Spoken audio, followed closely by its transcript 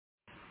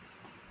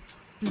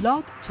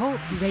Blog Talk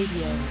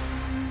Radio.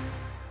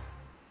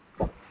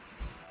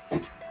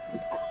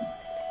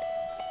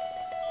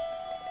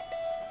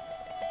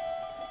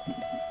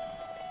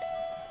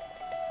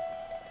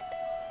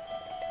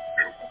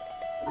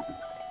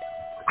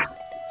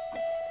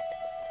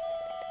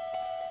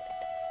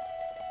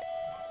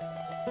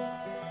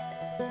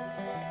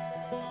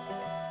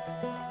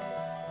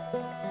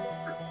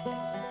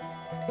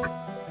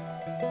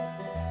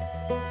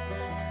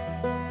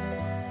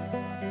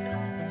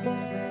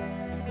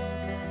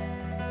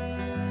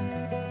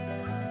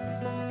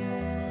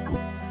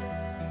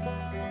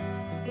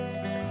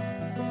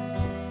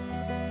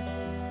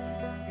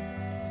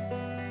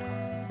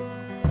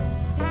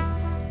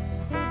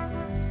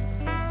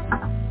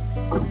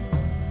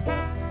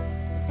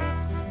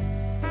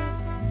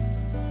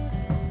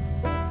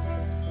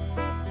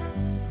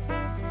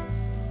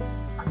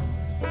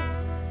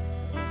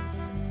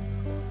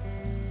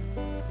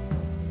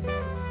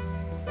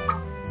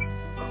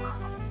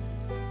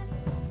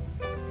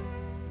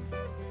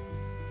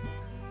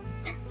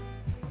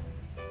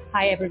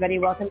 Hi, everybody.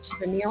 Welcome to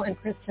the Neil and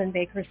Kristin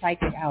Baker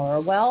Psychic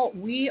Hour. Well,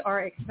 we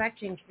are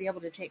expecting to be able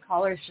to take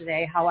callers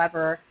today.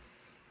 However,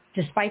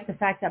 despite the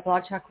fact that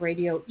Blog Talk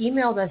Radio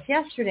emailed us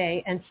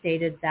yesterday and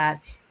stated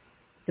that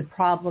the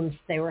problems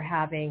they were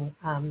having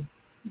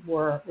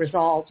were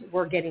resolved,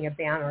 we're getting a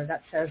banner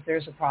that says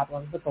there's a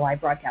problem with the live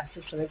broadcast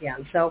system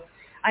again. So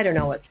I don't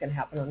know what's going to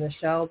happen on this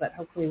show, but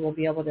hopefully we'll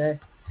be able to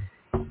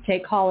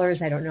take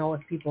callers. I don't know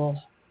if people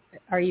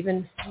are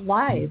even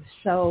live,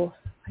 so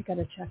I got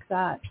to check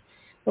that.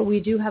 But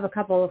we do have a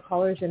couple of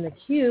callers in the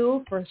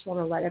queue. First, want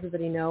to let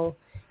everybody know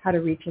how to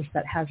reach us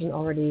that hasn't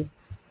already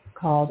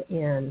called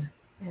in.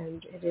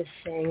 And it is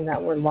saying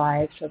that we're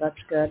live, so that's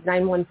good.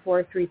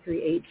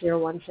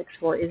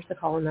 914-338-0164 is the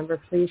call-in number.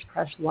 Please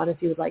press 1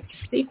 if you would like to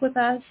speak with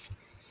us.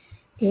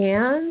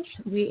 And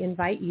we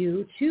invite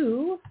you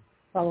to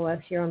follow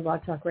us here on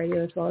Blog Talk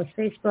Radio as well as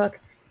Facebook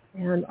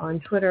and on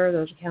Twitter.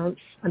 Those accounts,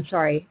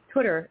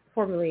 Twitter,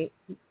 formerly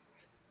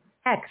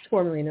X,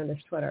 formerly known as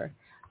Twitter.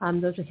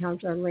 Those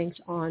accounts are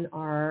linked on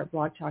our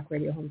Blog Talk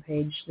Radio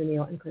homepage, the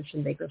Neil and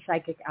Kristin Baker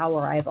Psychic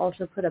Hour. I have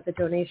also put up a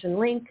donation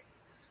link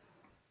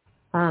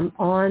on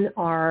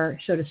our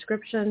show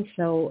description.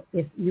 So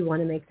if you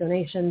want to make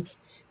donations,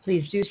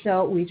 please do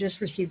so. We just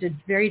received a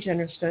very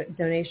generous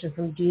donation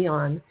from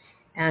Dion,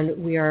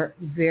 and we are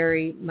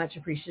very much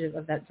appreciative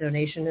of that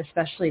donation,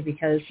 especially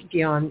because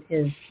Dion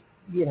is,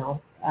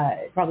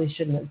 probably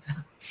shouldn't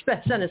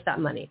have sent us that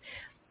money.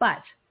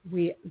 But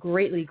we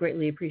greatly,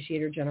 greatly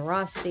appreciate her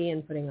generosity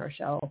in putting our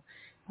show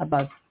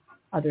above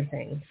other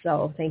things.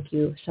 So thank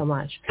you so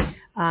much.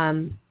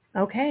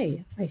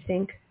 Okay, I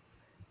think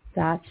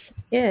that's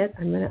it.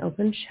 I'm going to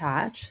open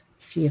chat,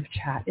 see if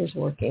chat is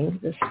working,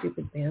 this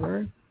stupid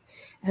banner.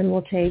 And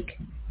we'll take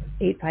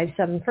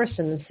 857 first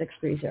and then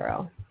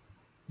 630.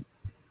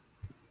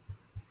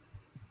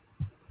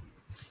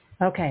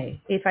 Okay,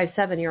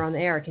 857, you're on the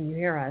air. Can you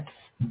hear us?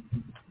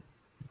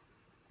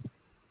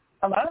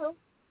 Hello.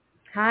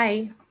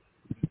 Hi.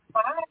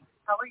 Hi.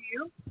 How are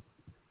you?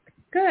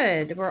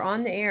 Good. We're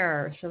on the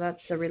air, so that's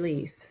a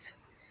relief.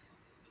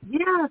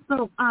 Yeah.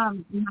 So, my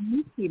name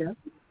is Peter,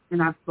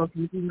 and I've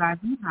spoken to you guys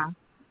in the past.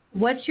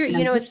 What's your?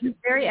 It's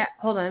very.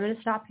 Hold on. I'm going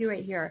to stop you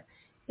right here.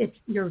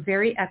 You're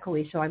very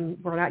echoey, so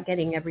we're not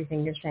getting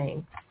everything you're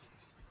saying.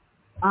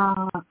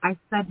 I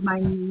said my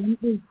name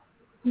is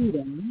Peter.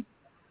 And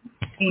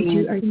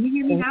can you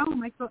hear me now?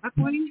 Am I still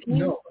echoing?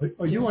 No.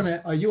 Are you on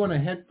a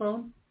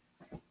headphone?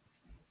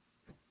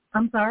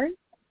 I'm sorry?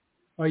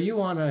 Are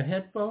you on a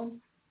headphone?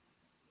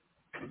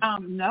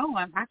 No,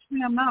 I'm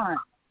not.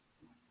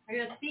 Are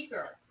you a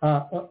speaker?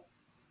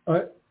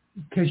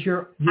 Because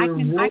you're. I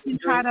can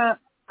try to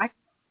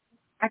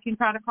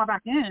call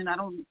back in. I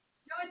don't.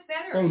 No, it's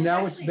better. Oh,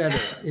 now it's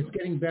better. It's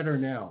getting better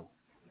now.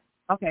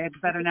 Okay, it's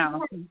better now.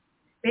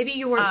 Maybe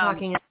you weren't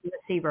talking at the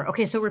receiver.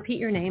 Okay, so repeat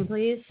your name,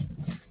 please.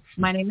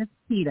 My name is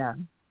Kita.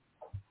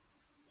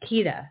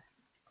 Kita.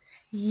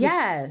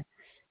 Yes.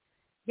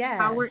 Yes.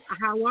 How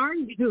are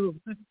you?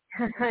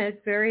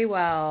 It's very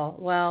well.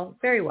 Well,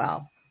 very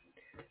well,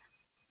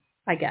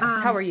 I guess.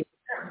 How are you?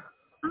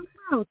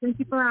 Oh, thank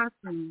you for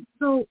asking.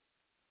 So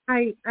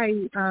I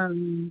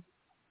wanted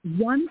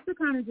to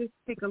kind of just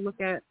take a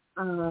look at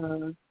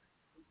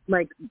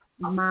my,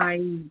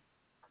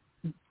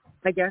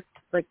 I guess,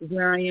 like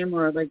where I am,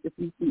 or like if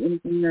you see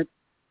anything that's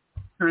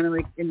kind of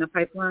like in the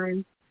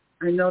pipeline.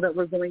 I know that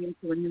we're going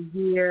into a new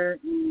year,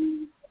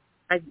 and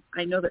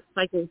I know that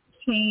cycles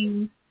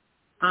change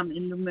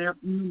in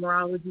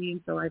numerology,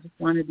 and so I just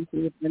wanted to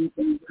see if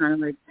anything kind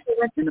of like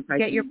in the pipeline.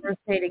 Get your birth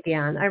date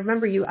again. I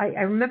remember you.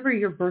 I remember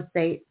your birth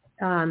date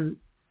has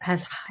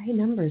high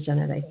numbers in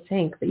it, I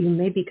think, but you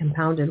may be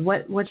compounded.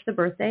 What's the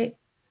birth date?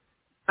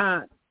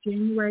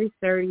 January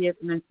 30th,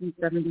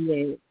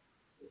 1978.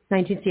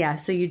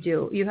 Yeah, so you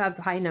do. You have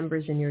high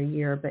numbers in your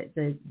year, but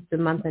the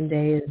month and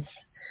day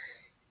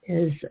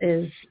is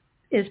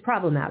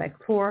problematic.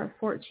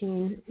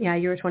 4/14. Yeah,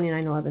 you're a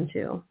 29/11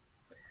 too.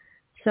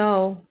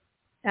 So,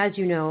 as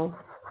you know,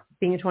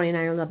 being a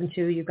 29/11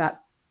 too, you've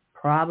got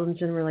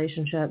problems in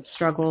relationships,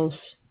 struggles,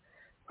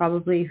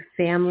 probably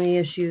family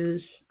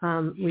issues.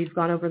 We've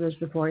gone over those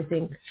before, I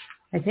think.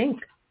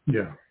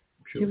 Yeah.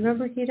 Sure. Do you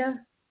remember, Kita?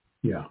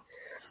 Yeah.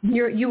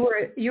 You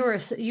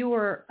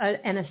were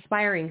an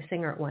aspiring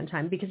singer at one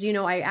time, because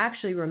I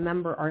actually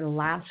remember our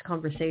last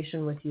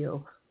conversation with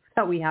you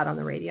that we had on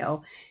the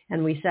radio,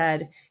 and we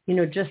said,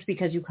 just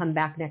because you come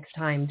back next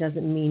time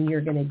doesn't mean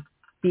you're going to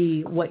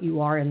be what you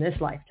are in this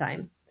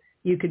lifetime.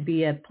 You could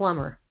be a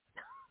plumber.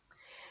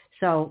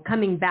 So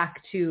coming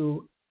back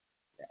to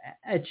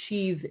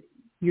achieve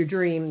your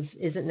dreams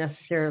isn't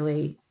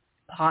necessarily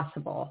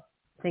possible.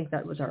 I think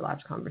that was our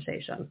last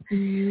conversation.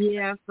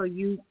 Yeah, so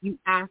you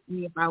asked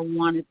me if I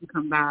wanted to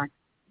come back.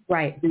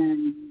 Right.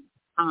 And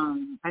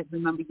I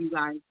remember you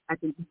guys, I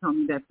think you told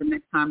me that the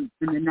next time,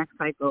 in the next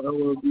cycle, it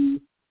will be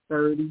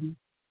 30,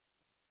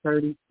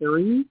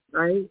 33,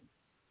 right?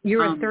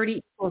 You're at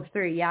 30 equals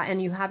 3, yeah,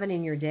 and you have it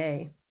in your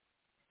day,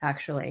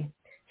 actually.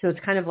 So it's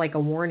kind of like a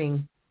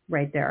warning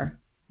right there.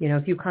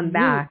 If you come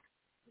back,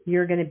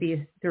 you're going to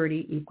be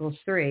 30 equals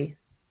 3.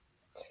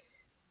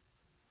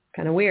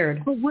 Kind of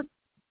weird. But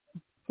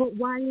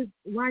why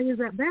is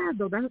that bad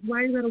though?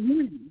 Why is that a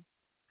warning?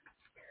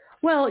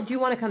 Well, do you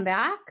want to come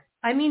back?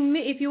 I mean,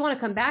 if you want to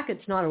come back,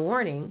 it's not a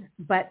warning.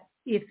 But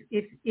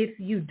if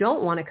you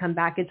don't want to come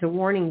back, it's a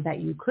warning that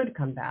you could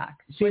come back.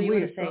 See, what do you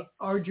want to say?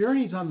 Our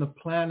journeys on the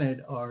planet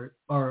are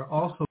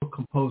also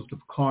composed of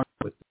karma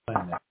with the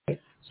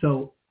planet.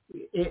 So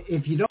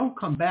if you don't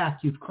come back,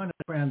 you've kind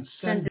of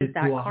transcended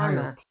that to a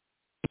karma. higher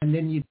plane, and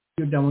then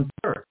you're done with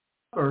Earth.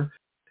 Or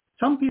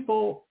some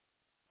people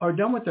are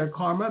done with their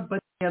karma, but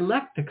they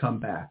elect to come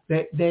back.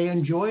 They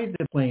enjoy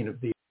the plane of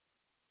the Earth.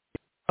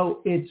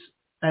 So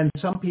and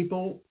some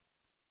people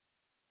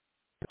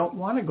don't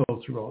want to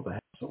go through all the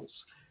hassles.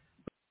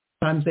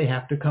 Sometimes they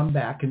have to come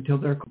back until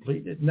they're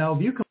completed. Now,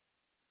 if you come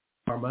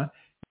karma,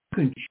 you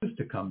can choose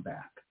to come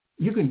back.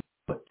 You can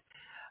do it.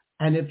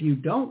 And if you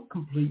don't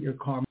complete your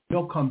karma,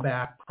 you'll come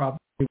back probably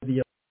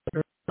the other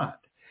or not.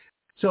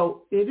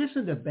 So it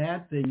isn't a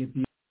bad thing if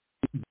you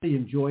really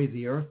enjoy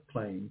the earth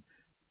plane.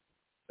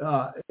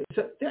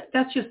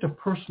 That's just a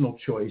personal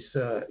choice,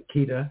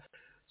 Kita.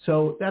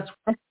 So that's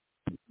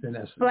in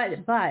essence.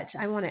 But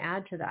I want to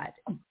add to that.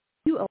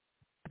 You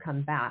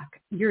come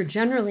back. You're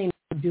generally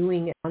not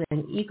doing it on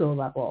an ego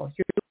level.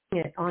 You're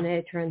doing it on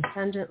a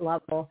transcendent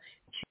level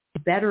to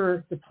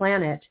better the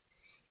planet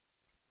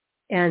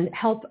and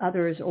help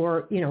others,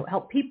 or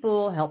help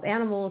people, help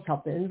animals,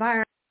 help the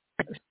environment,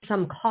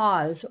 some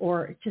cause,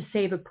 or to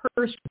save a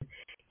person.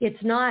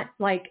 It's not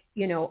like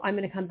I'm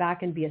going to come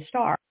back and be a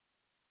star.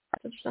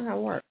 That's not how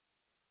it works.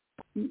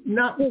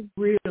 Not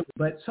really,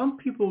 but some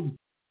people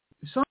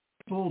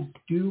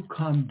do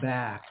come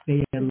back.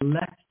 They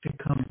elect to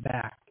come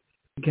back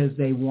because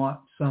they want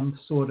some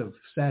sort of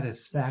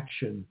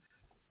satisfaction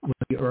with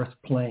the earth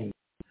plane.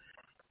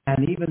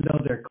 And even though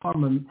their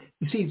karma,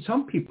 you see,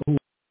 some people who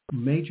are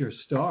major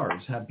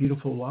stars have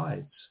beautiful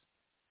lives.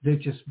 They're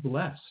just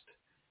blessed.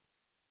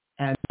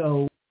 And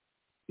so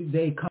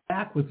they come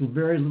back with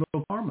very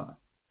little karma.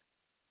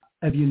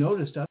 Have you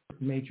noticed other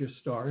major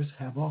stars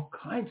have all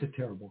kinds of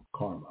terrible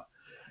karma?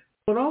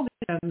 It all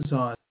depends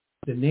on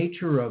the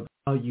nature of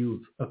how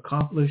you've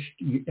accomplished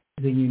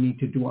everything you need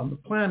to do on the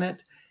planet,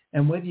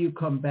 and whether you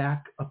come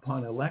back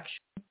upon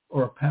election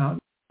or upon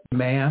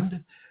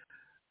demand.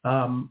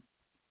 A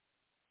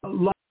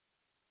lot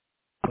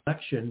of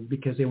election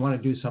because they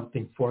want to do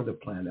something for the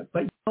planet.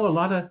 But a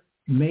lot of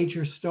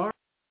major stars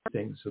do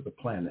things to the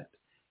planet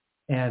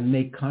and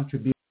make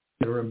contributions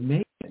that are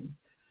amazing.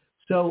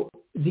 So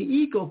the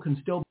ego can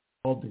still be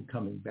involved in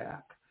coming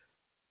back.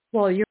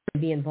 Well, you're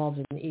going to be involved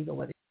in the ego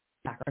whether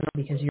you're back or not,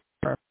 because you're.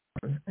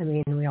 I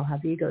mean, we all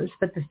have egos.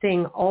 But the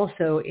thing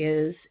also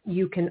is,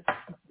 to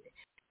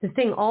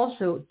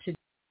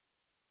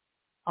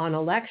on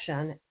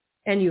election,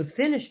 and you've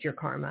finished your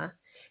karma,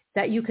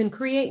 that you can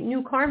create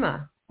new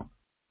karma.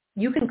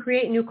 You can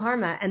create new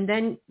karma, and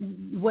then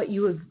what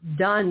you have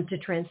done to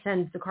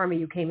transcend the karma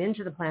you came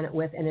into the planet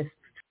with, and is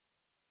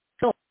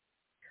still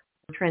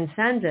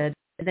transcended,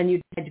 then you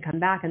decide to come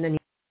back, and then you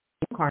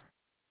new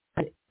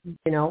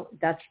karma.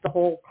 That's the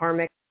whole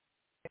karmic.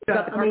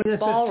 Yeah,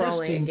 ball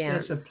rolling again.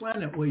 It's a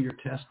planet where you're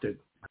tested.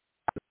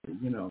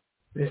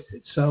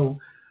 So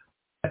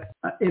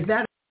if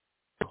that's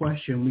a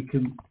question,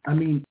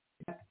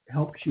 that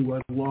helps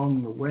you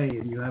along the way,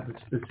 and you have a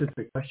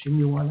specific question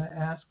you want to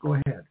ask, go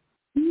ahead.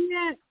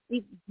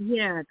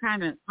 Yeah,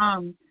 kind of.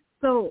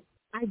 So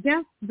I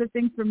guess the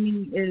thing for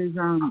me is,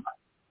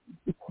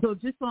 so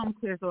just so I'm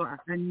clear, so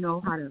I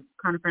know how to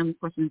kind of frame this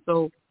question.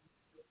 So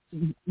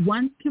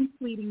once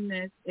completing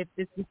this, if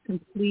this is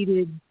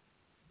completed,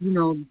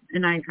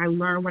 and I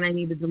learned what I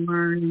needed to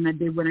learn and I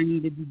did what I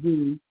needed to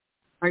do,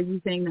 are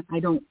you saying that I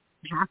don't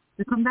have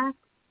to come back?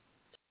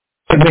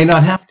 You may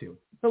not have to.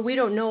 But we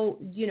don't know,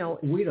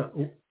 We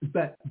don't.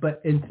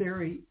 But in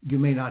theory, you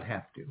may not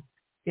have to.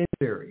 In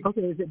theory.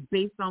 Okay. Is it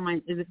based on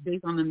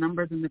the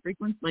numbers and the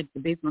frequency? Like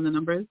based on the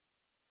numbers?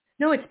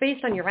 No, it's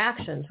based on your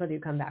actions, whether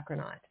you come back or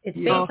not. It's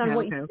based on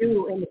what you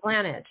do in the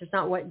planet. It's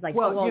not what, like,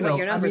 what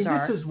your numbers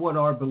are. This is what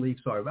our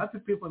beliefs are. Other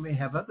people may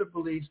have other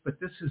beliefs, but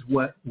this is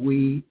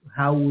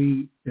how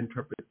we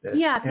interpret this.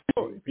 Yeah,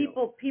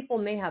 people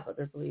may have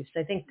other beliefs.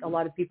 I think a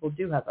lot of people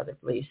do have other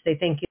beliefs. They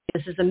think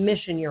this is a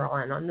mission you're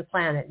on the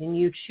planet, and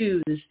you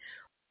choose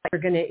what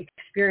you're going to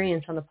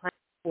experience on the planet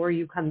before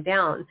you come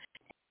down.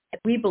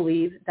 We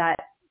believe that,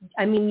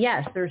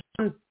 yes, there's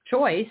some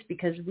choice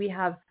because we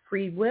have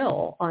free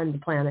will on the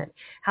planet.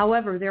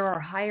 However, there are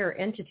higher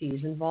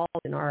entities involved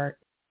in our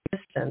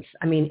existence.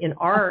 In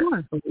our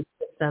belief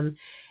system,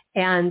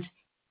 and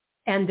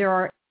there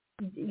are,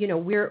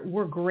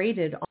 we're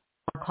graded on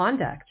our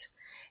conduct.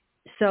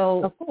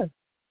 So, of course,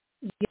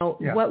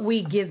 what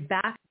we give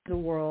back to the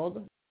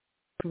world,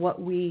 what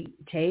we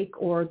take,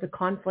 or the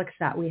conflicts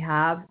that we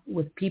have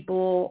with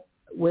people,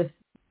 with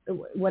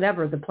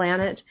whatever, the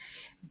planet,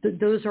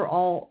 those are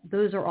all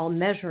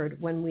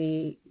measured when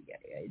we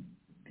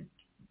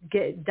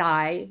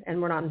die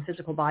and we're not in the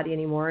physical body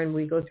anymore, and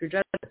we go through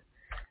judgment,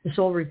 the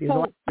soul review.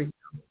 So,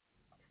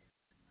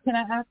 can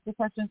I ask the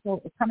question?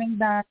 So, coming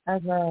back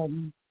as a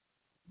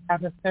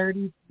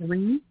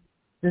 33,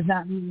 does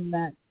that mean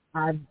that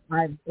I've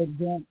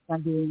advanced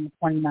from being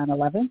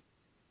 2911?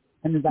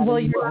 And is that go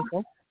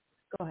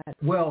ahead.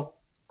 Well,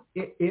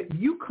 if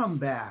you come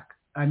back,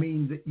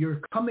 you're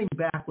coming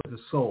back with a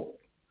soul.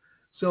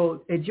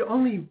 So a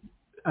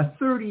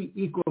 30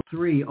 equals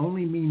 3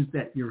 only means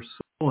that your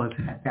soul has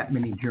had that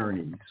many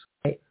journeys.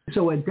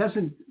 So it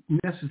doesn't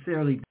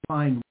necessarily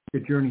define what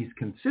the journeys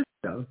consist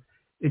of.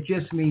 It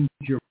just means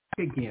you're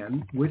back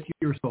again with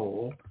your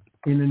soul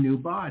in a new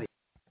body.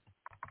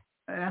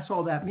 That's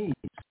all that means.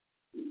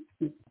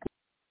 The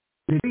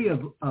degree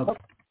of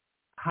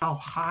how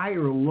high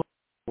or low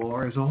you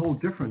are is a whole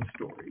different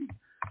story.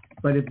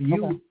 But if you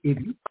come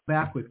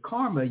back with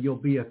karma, you'll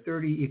be a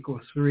 30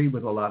 equals 3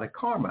 with a lot of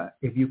karma.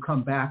 If you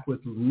come back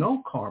with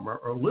no karma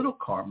or little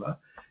karma,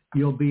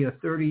 you'll be a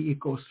 30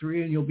 equals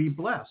 3 and you'll be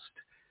blessed.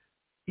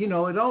 It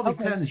all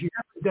depends. You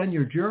haven't done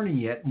your journey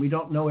yet, and we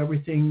don't know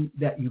everything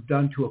that you've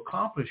done to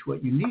accomplish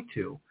what you need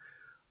to.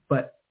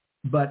 But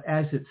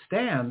as it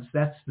stands,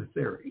 that's the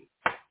theory.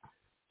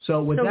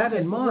 So with that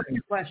in mind, what's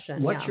your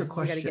question? We got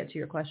to get to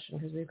your question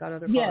because we've got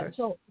other callers.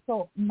 Yeah.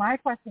 So my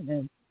question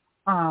is,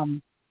 I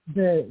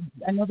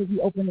know that you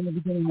opened in the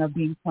beginning of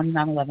being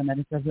 2911 that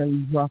it's a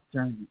really rough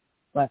journey,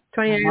 but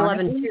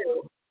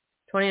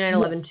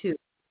 2911-2.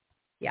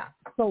 Yeah.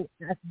 So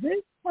at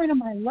this point in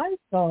my life,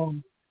 though,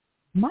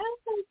 my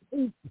life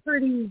is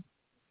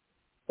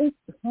it's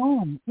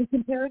calm in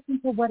comparison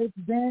to what it's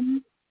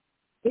been.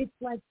 It's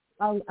like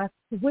a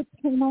switch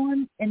came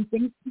on and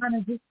things kind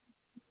of just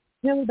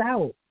chilled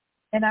out.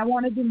 And I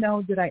wanted to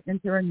know, did I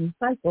enter a new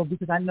cycle?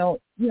 Because I know,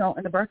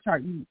 in the birth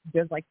chart,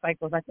 there's like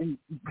cycles. I think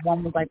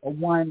one was like a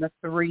 1, a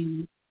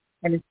 3,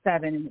 and a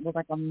 7. And it was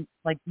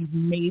like these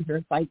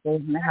major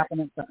cycles, and they happen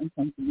at certain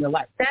points in your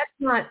life. That's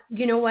not,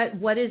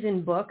 what is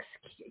in books,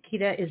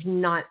 Kita, is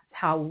not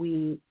how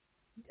we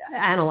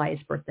analyze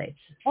birth dates.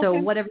 So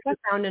whatever you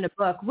found in a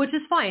book, which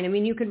is fine.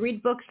 You can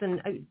read books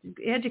and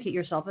educate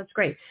yourself. That's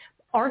great.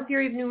 Our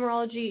theory of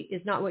numerology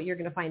is not what you're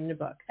going to find in a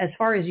book. As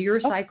far as your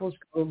cycles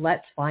go,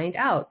 let's find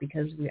out,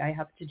 because I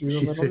have to do a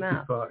little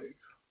math. She's 55.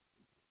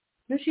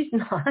 No, she's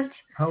not.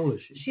 How old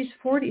is she? She's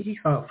 40.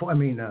 45.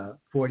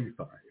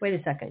 Wait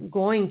a second.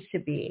 Going to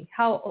be.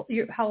 How old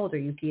are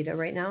you, Kita,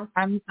 right now?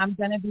 I'm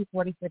going to be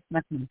 46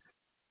 next month.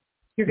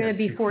 You're going to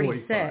be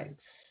 46. 45.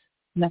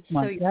 Next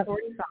month. So you're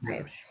 45.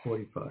 Yes,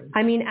 45.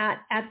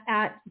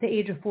 At the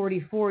age of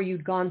 44,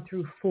 you'd gone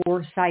through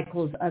 4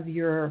 cycles of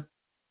your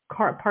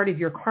part of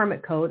your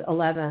karmic code,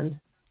 11.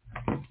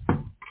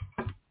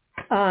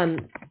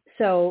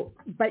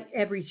 But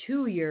every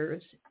 2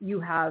 years you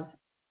have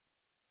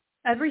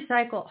every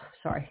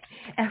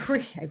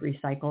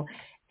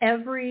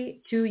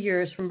 2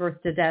 years from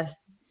birth to death,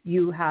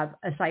 you have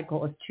a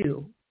cycle of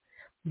 2.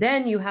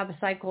 Then you have a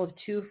cycle of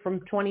 2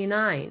 from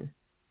 29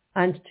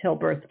 until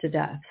birth to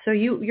death. So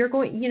you're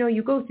going,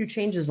 you go through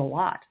changes a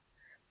lot,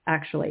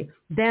 actually.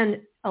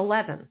 Then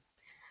 11.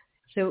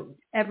 So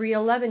every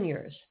 11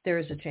 years, there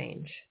is a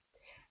change.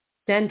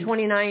 Then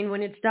 29,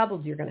 when it's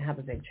doubled, you're going to have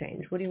a big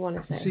change. What do you want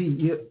to say?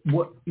 See,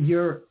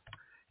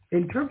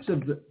 in terms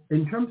of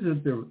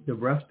the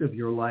rest of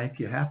your life,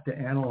 you have to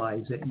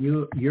analyze it.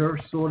 You're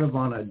sort of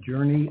on a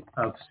journey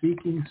of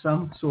seeking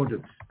some sort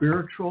of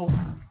spiritual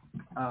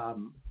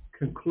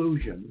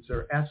conclusions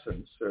or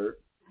essence or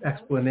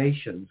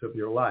explanations of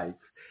your life.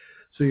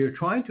 So you're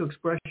trying to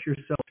express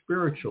yourself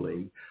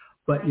spiritually,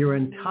 but you're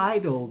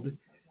entitled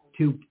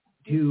to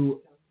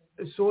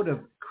sort of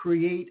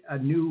create a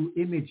new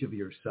image of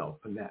yourself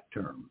in that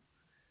term.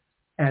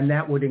 And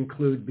that would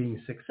include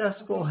being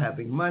successful,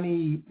 having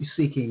money,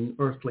 seeking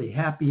earthly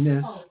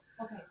happiness.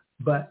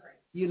 But,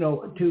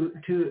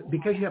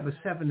 because you have a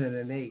 7 and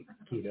an 8,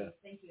 Kita,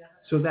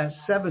 so that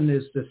 7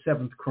 is the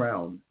 7th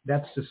crown.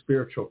 That's the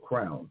spiritual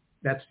crown.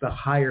 That's the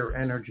higher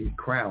energy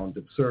crown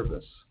of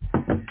service.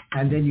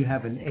 And then you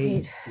have an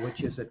 8,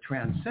 which is a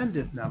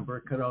transcendent number.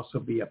 It could also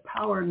be a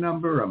power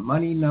number, a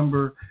money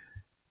number.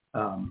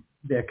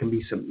 There can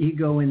be some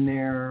ego in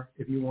there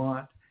if you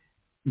want,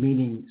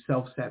 meaning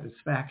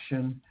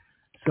self-satisfaction.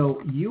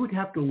 So you would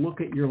have to look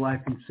at your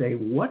life and say,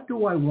 what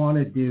do I want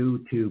to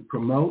do to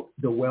promote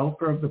the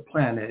welfare of the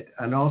planet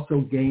and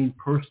also gain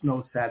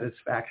personal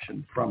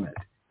satisfaction from it?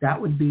 That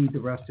would be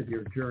the rest of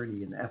your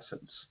journey in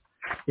essence,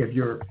 if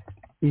you're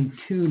in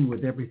tune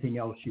with everything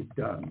else you've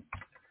done.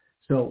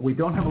 So we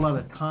don't have a lot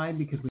of time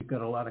because we've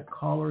got a lot of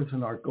callers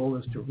and our goal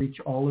is to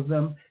reach all of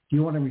them. Do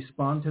you want to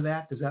respond to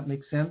that? Does that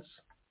make sense?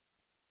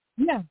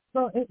 Yeah,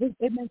 so it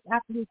makes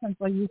absolute sense.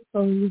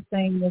 You're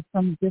saying there's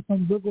some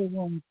wiggle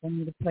room for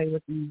me to play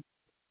with these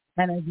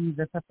energies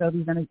or fulfill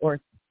these energies or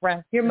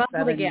express. You're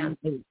muffled again.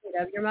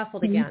 You're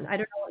muffled again. I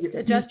don't know.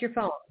 Adjust your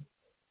phone.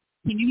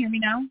 Can you hear me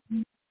now?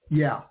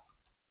 Yeah.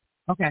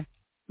 Okay.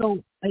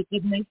 So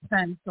it makes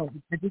sense. So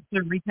just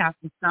to recap,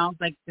 it sounds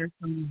like there's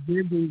some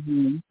wiggle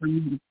room for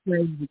me to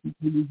play with these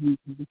energies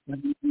of the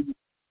 17.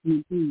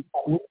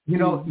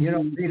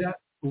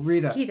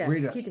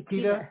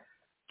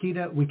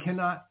 Keita, we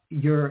cannot,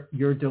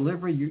 your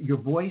delivery, your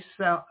voice.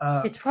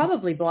 It's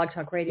probably Blog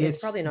Talk Radio. It's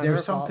probably not there's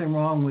her fault. something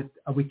wrong with,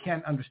 we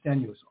can't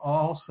understand you. It's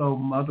all so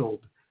muddled.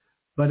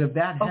 But if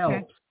that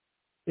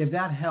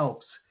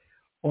helps,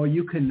 or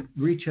you can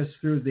reach us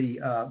through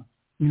the,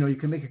 you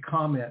can make a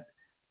comment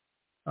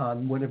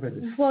on whatever it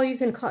is. Well, you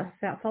can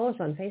follow us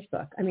on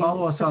Facebook.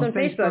 Follow us on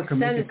Facebook or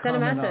make a send a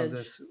comment message. on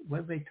this. What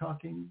are they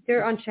talking?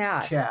 They're on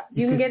chat.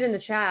 You can get in the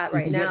chat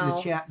right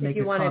now if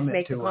you want to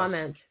make a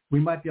comment. We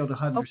might be able to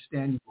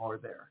understand you more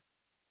there.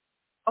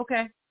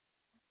 Okay.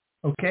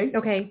 Okay?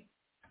 Okay.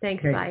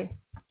 Thanks. Okay. Bye.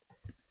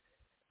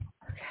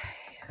 Okay.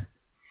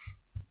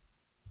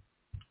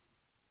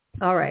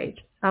 All right.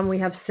 We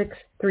have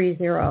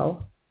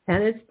 630,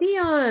 and it's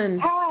Dion.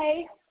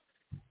 Hi.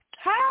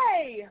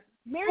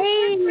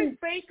 Merry Christmas,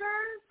 Baker.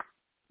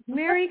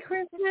 Merry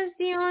Christmas,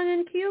 Dion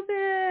and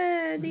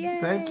Cupid. Yay.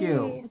 Thank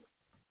you.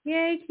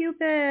 Yay,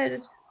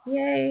 Cupid.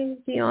 Yay,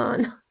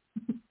 Dion.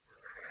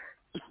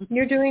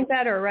 You're doing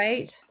better,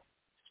 right?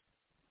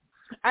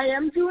 I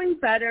am doing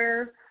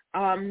better.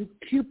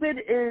 Cupid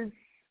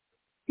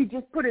he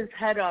just put his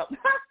head up.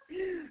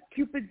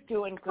 Cupid's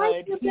doing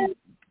good.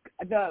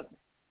 Hi,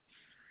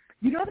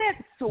 you know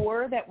that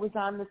sore that was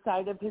on the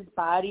side of his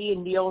body,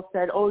 and Neil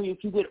said,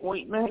 if you get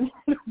ointment,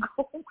 it'll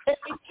go away.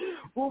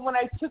 Well, when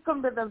I took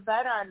him to the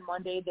vet on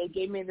Monday, they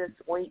gave me this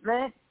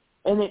ointment,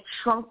 and it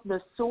shrunk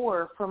the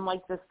sore from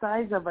like the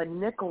size of a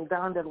nickel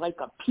down to like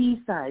a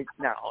pea size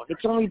now.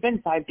 It's only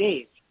been 5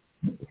 days.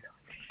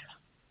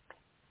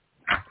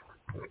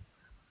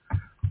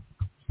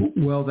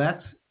 Well,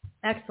 that's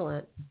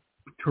excellent.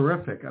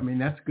 Terrific.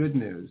 That's good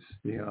news,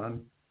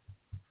 Dion.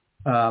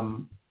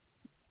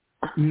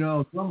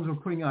 As long as we're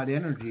putting out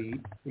energy,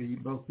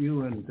 both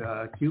you and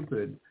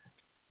Cupid,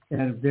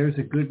 and if there's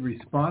a good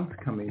response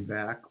coming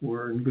back,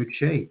 we're in good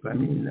shape.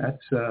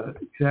 That's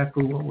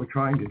exactly what we're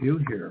trying to do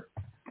here.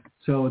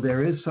 So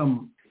there is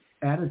some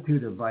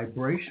attitude of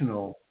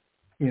vibrational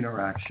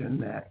interaction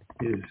that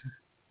is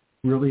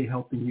really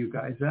helping you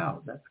guys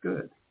out. That's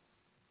good.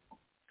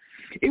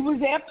 It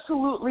was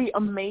absolutely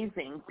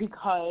amazing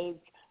because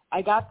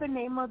I got the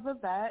name of the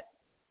vet,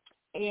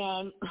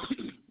 and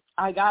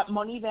I got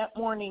money that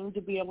morning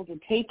to be able to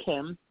take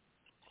him,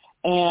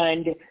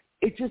 and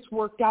it just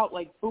worked out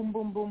like boom,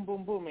 boom, boom,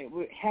 boom, boom.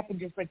 It happened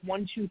just like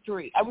 1, 2,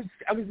 3. I was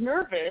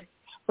nervous,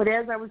 but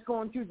as I was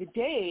going through the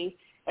day,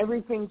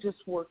 everything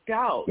just worked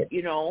out,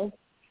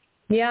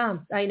 Yeah,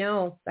 I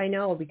know,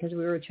 because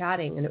we were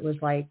chatting, and it was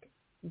like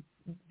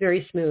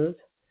very smooth.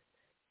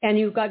 And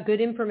you got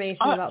good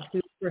information about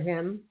food for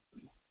him.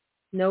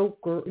 No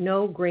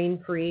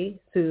grain-free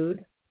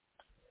food.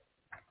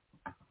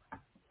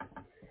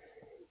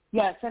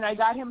 Yes, and I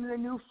got him the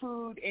new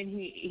food, and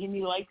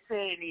he likes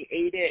it, and he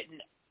ate it,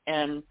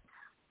 and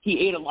he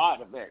ate a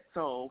lot of it.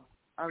 So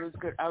I was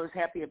good. I was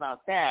happy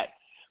about that.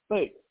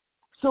 But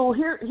so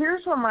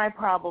here's where my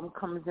problem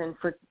comes in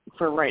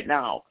for right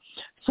now.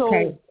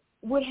 So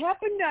what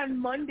happened on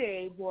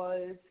Monday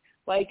was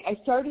like I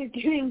started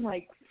getting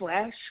like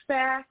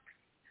flashbacks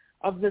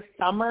of the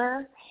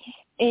summer,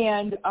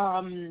 and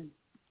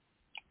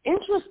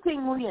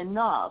interestingly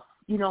enough,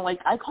 I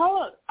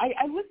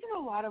listen to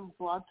a lot of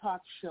Blog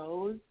Talk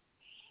shows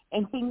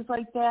and things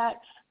like that,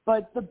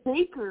 but the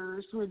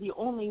Bakers were the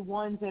only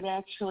ones that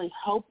actually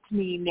helped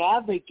me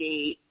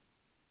navigate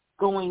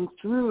going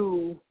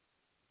through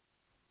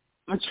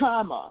a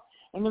trauma.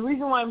 And the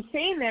reason why I'm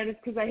saying that is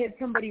because I had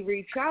somebody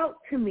reach out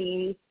to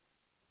me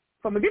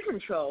from a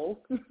different show,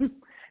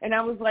 and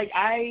I was like,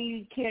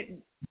 I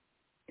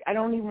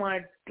don't even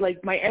want to,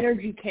 like, my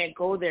energy can't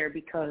go there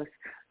because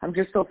I'm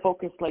just so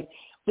focused. Like,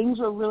 things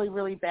were really,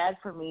 really bad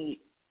for me.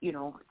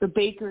 The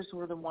Bakers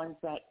were the ones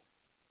that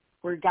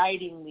were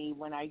guiding me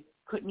when I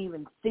couldn't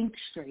even think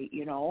straight,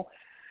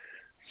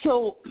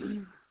 So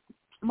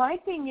my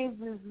thing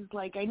is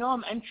like, I know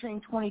I'm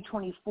entering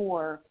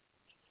 2024,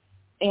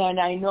 and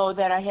I know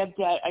that I have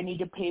debt I need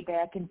to pay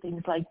back and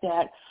things like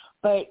that.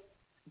 But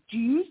do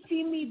you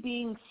see me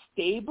being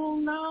stable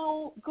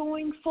now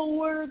going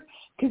forward?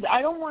 Because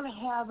I don't want to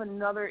have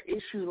another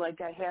issue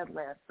like I had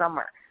last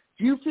summer.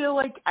 Do you feel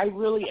like I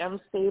really am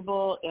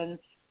stable and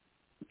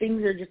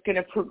things are just going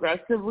to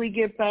progressively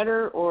get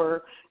better,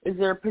 or is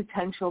there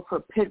potential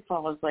for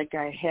pitfalls like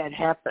I had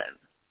happen?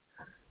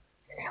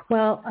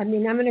 Well, I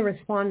mean, I'm going to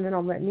respond, and then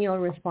I'll let Neil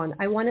respond.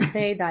 I want to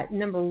say that,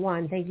 number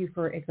one, thank you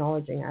for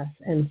acknowledging us.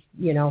 And,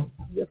 you know,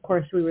 of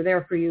course, we were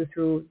there for you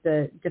through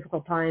the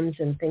difficult times,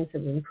 and things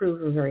have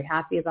improved. We're very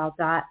happy about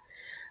that.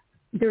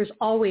 There's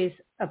always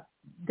going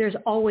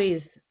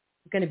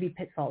to be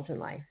pitfalls in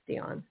life,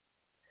 Dion.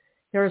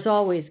 There's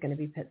always going to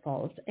be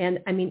pitfalls. And,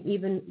 I mean,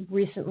 even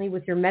recently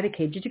with your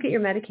Medicaid, did you get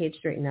your Medicaid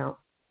straightened out?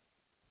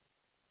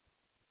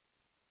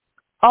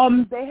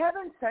 They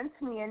haven't sent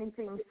me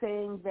anything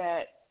saying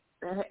that,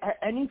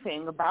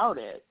 anything about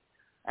it.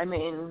 I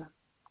mean,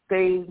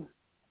 the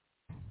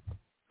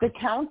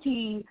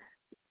county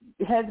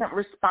hasn't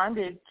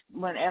responded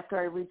after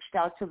I reached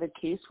out to the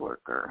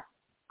caseworker.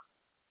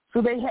 So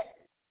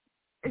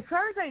as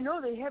far as I know,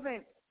 they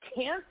haven't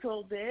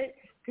canceled it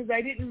because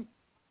I didn't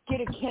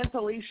get a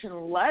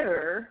cancellation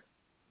letter.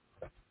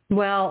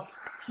 Well,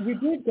 You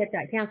did get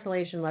that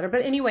cancellation letter.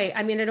 But anyway,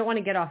 I mean, I don't want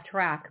to get off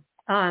track.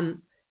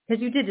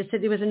 Because you did. It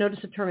said there was a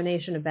notice of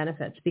termination of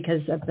benefits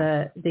because of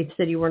they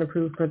said you weren't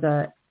approved for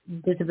the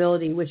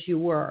disability, which you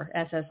were,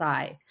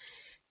 SSI.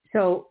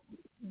 So,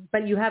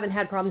 but you haven't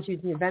had problems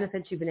using your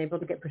benefits. You've been able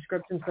to get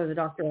prescriptions for the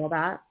doctor, all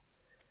that.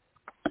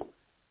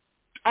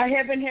 I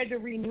haven't had to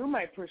renew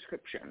my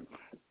prescription.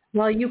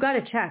 Well, you got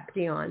to check,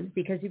 Dion,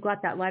 because you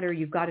got that letter.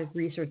 You've got to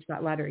research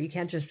that letter. You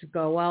can't just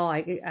go, well,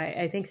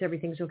 I think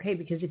everything's okay,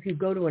 because if you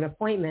go to an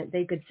appointment,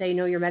 they could say,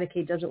 no, your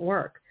Medicaid doesn't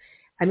work.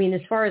 I mean,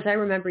 as far as I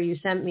remember, you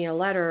sent me a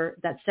letter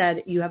that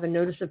said you have a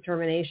notice of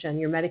termination.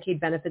 Your Medicaid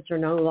benefits are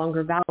no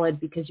longer valid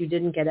because you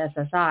didn't get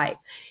SSI.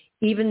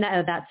 Even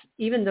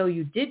though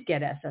you did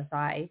get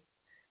SSI,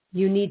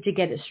 you need to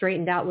get it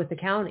straightened out with the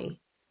county,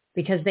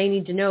 because they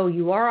need to know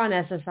you are on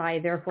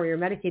SSI, therefore your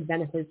Medicaid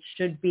benefits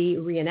should be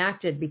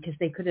reenacted, because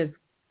they could have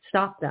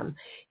stopped them.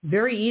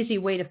 Very easy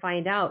way to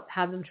find out,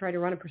 have them try to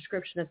run a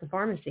prescription at the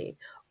pharmacy,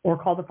 or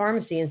call the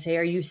pharmacy and say,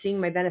 are you seeing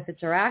my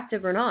benefits are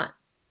active or not?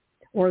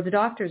 Or the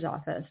doctor's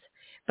office.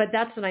 But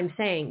that's what I'm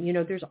saying. You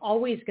know, there's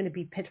always going to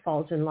be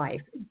pitfalls in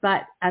life.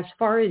 But as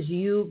far as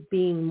you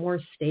being more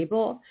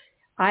stable,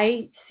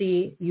 I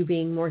see you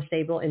being more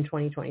stable in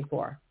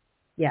 2024.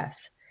 Yes.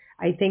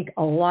 I think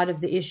a lot of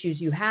the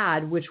issues you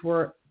had, which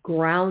were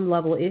ground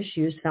level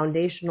issues,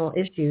 foundational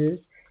issues,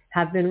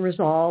 have been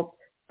resolved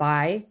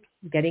by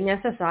getting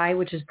SSI,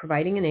 which is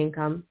providing an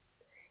income.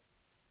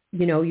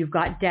 You know, you've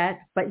got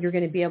debt, but you're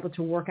going to be able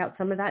to work out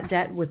some of that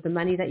debt with the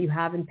money that you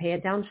have and pay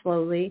it down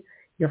slowly.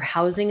 Your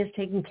housing is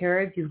taken care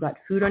of. You've got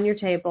food on your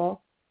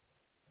table.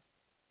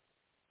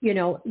 You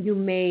know, you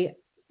may,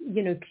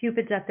 you know,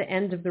 Cupid's at the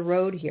end of the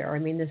road here. I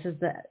mean, this is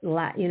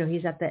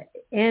he's at the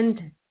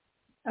end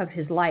of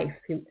his life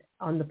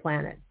on the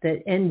planet,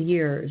 the end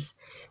years.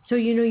 So,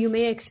 you know, you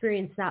may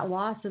experience that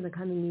loss in the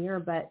coming year,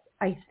 but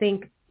I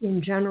think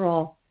in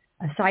general,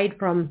 aside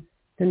from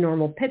the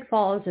normal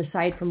pitfalls,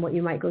 aside from what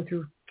you might go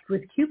through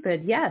with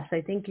Cupid, yes, I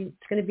think it's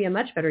going to be a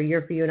much better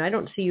year for you. And I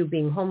don't see you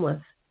being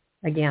homeless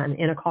again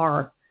in a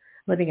car,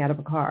 living out of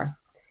a car.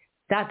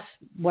 That's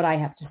what I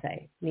have to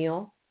say.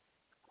 Neil?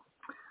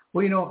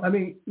 Well, you know, I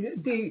mean,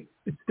 the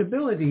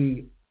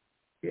stability,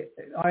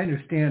 I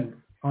understand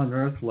on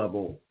Earth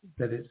level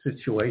that it's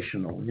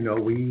situational. You know,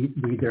 we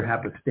either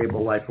have a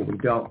stable life or we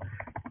don't.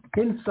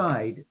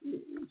 Inside,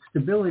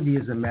 stability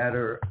is a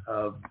matter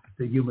of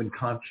the human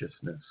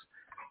consciousness.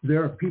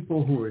 There are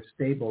people who are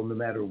stable no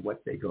matter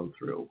what they go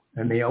through,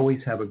 and they always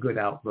have a good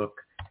outlook,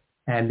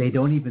 and they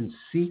don't even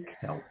seek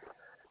help.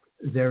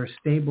 They're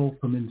stable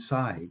from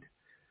inside.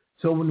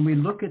 So when we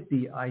look at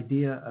the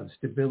idea of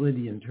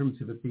stability in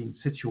terms of it being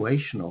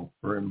situational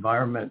or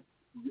environment,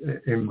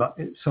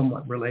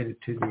 somewhat related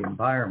to the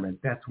environment,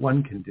 that's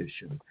one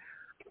condition.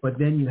 But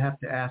then you have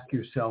to ask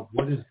yourself,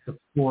 what is the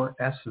core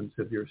essence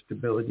of your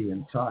stability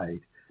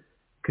inside?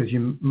 Because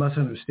you must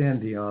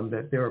understand, Dion,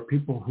 that there are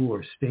people who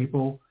are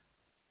stable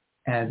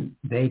and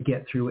they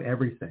get through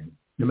everything,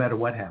 no matter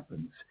what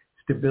happens.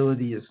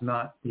 Stability is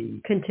not the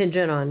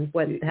contingent on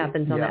what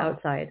happens on the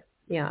outside.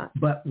 Yeah.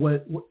 But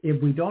if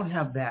we don't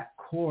have that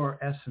core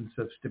essence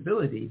of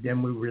stability,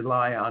 then we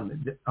rely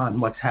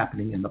on what's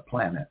happening in the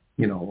planet.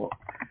 You know,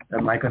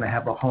 am I going to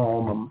have a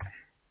home?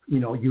 You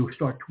know, you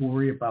start to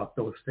worry about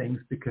those things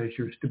because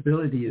your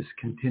stability is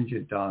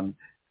contingent on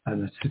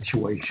a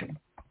situation.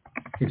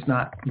 It's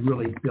not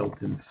really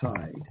built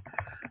inside.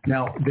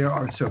 Now, there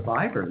are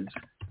survivors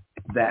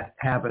that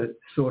have a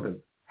sort of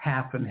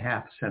half and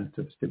half sense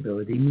of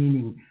stability,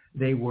 meaning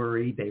they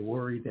worry,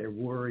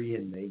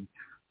 and they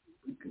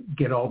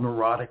get all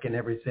neurotic and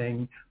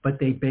everything, but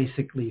they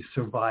basically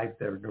survive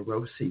their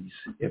neuroses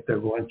if they're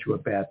going through a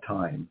bad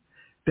time.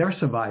 They're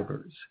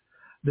survivors.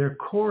 Their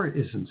core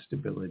isn't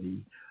stability,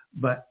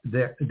 but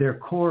their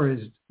core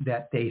is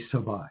that they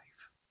survive.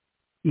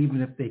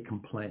 Even if they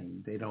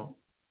complain, they don't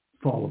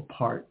fall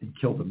apart and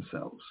kill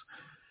themselves.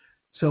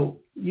 So,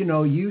 you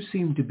know, you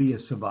seem to be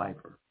a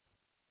survivor.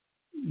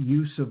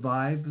 You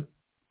survive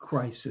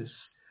crisis,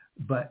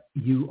 but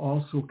you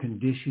also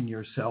condition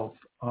yourself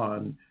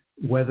on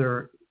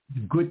whether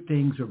good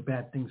things or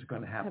bad things are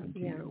going to happen to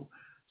you.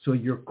 So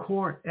your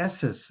core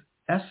essence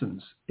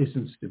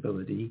isn't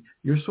stability.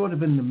 You're sort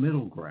of in the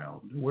middle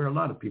ground where a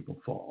lot of people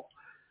fall.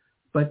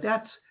 But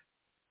that's,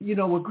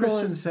 what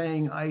Kristin's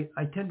saying, I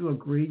tend to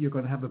agree. You're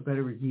going to have a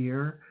better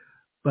year.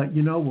 But,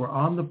 we're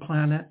on the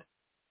planet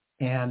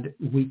and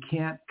we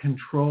can't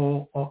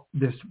control,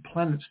 this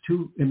planet's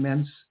too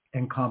immense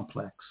and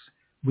complex.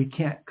 We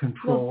can't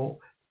control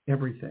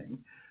everything.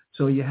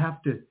 So you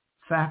have to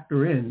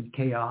factor in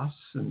chaos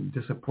and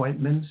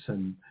disappointments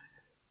and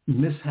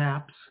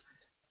mishaps.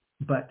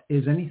 But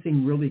is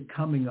anything really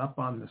coming up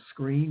on the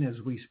screen as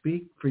we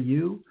speak for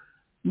you?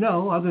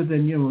 No, other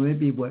than,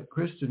 maybe what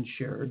Kristin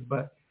shared.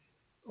 But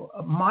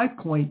my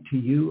point to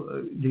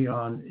you,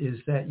 Leon, is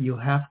that you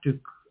have to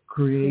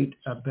create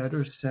a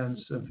better sense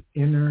of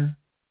inner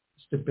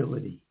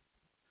stability,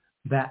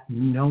 that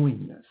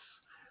knowingness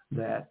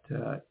that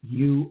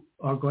you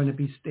are going to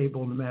be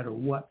stable no matter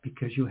what,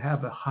 because you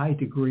have a high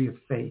degree of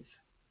faith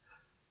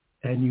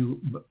and you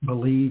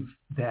believe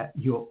that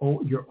you're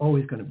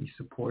always going to be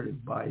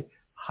supported by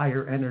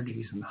higher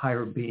energies and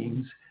higher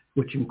beings,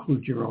 which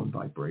include your own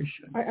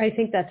vibration. I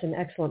think that's an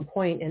excellent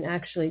point. And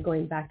actually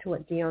going back to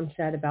what Dion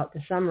said about the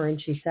summer,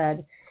 and she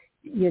said,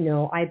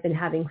 I've been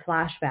having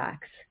flashbacks.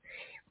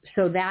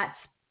 So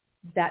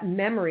that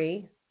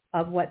memory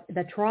of what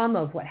the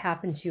trauma of what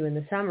happened to you in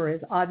the summer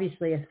is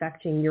obviously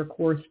affecting your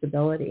core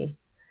stability.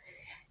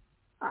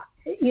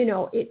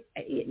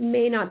 It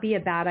may not be a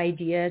bad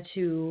idea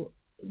to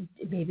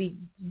maybe,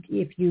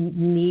 if you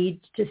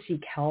need to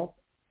seek help,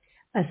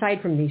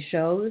 aside from these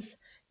shows,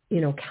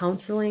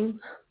 counseling,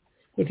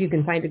 if you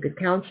can find a good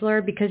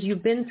counselor, because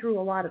you've been through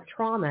a lot of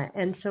trauma.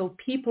 And so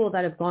people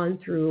that have gone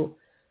through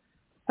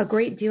a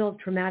great deal of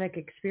traumatic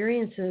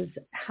experiences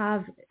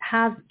have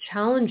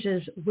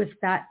challenges with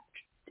that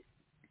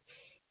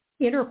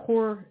inner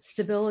core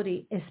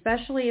stability,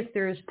 especially if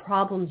there's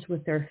problems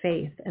with their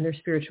faith and their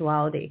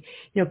spirituality.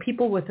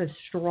 People with a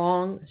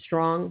strong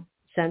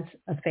sense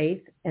of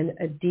faith and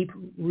a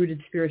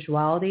deep-rooted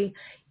spirituality,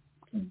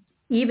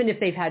 even if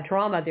they've had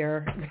trauma,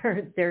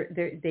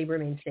 they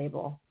remain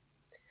stable.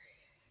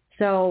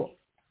 So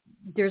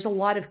there's a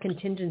lot of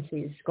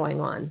contingencies going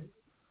on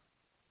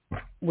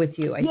with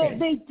you, I think. Yeah,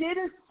 they did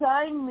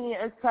assign me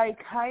a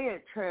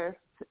psychiatrist.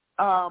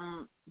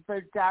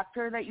 The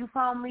doctor that you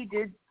found me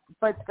did,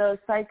 but the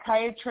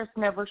psychiatrist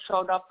never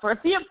showed up for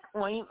the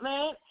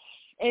appointment.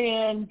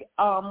 And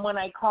when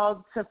I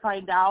called to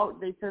find out,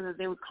 they said that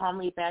they would call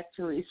me back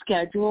to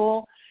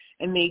reschedule,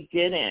 and they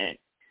didn't.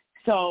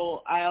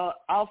 So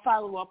I'll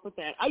follow up with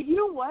that. You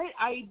know what?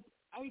 I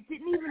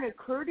didn't even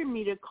occur to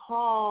me to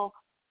call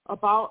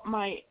about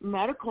my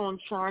medical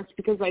insurance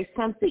because I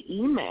sent the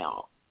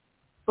email.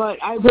 But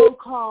I will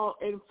call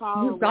and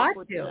follow up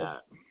with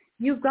that.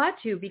 You've got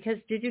to, because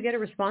did you get a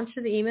response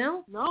to the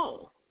email?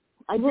 No.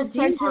 I just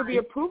sent her the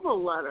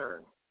approval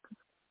letter.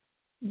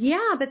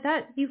 Yeah, but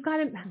you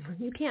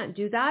can't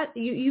do that.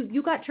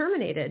 You got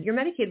terminated. Your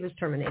Medicaid was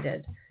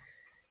terminated.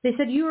 They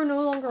said you are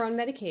no longer on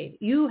Medicaid.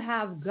 You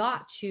have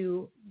got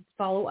to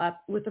follow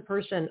up with the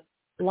person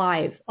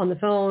live on the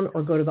phone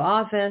or go to the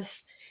office,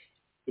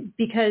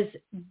 because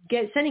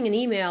sending an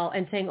email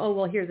and saying, oh,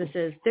 well, here this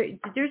is,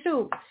 there's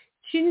no,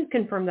 she didn't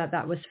confirm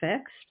that was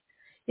fixed.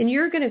 And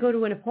you're going to go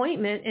to an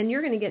appointment and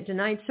you're going to get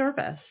denied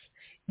service.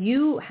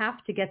 You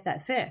have to get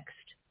that fixed.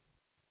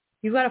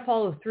 You've got to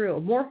follow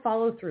through, more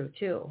follow through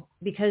too,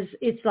 because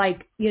it's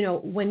like,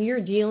 when you're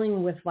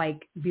dealing with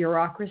like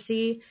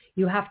bureaucracy,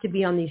 you have to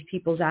be on these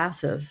people's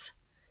asses.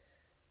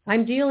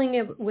 I'm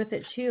dealing with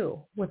it too,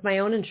 with my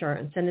own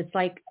insurance. And it's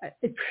like,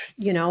 it's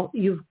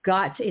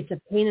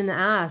a pain in the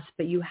ass,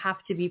 but you have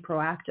to be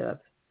proactive.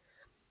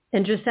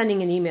 And just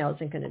sending an email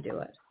isn't going to do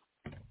it.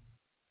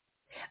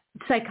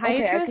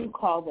 Psychiatrist. Okay, I can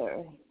call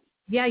there.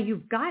 Yeah,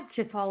 you've got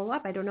to follow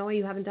up. I don't know why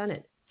you haven't done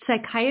it.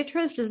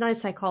 Psychiatrist is not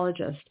a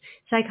psychologist.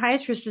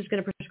 Psychiatrist is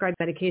going to prescribe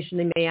medication.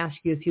 They may ask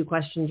you a few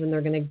questions and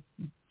they're going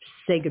to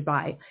say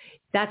goodbye.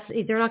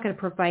 They're not going to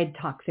provide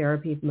talk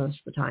therapy most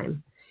of the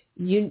time.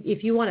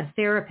 If you want a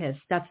therapist,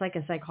 that's like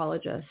a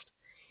psychologist.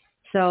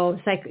 So,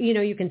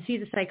 you can see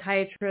the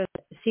psychiatrist,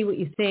 see what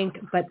you think,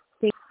 but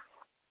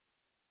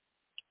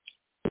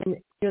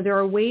there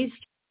are ways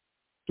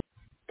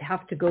to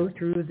have to go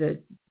through the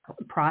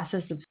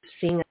process of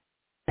seeing a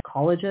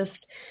psychologist,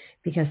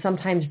 because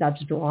sometimes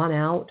that's drawn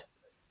out.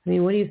 I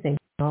mean, what do you think?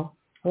 A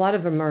lot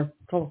of them are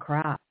full of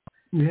crap.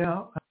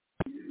 Yeah,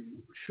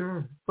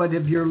 sure. But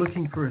if you're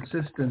looking for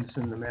assistance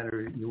in the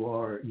matter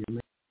you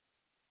make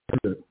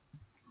the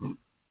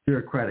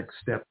bureaucratic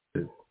step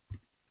to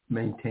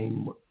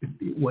maintain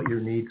what your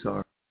needs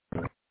are.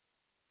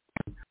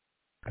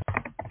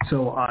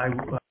 So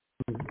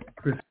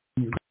Chris,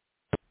 you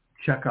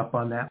check up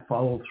on that,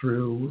 follow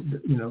through,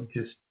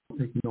 just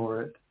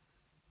ignore it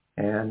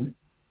and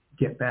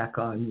get back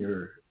on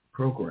your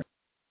program.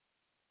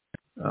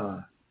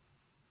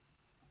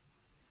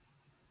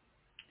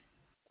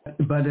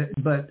 But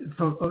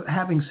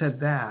having said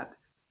that,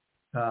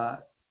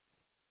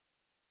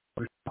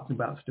 talking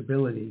about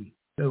stability,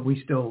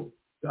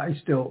 I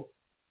still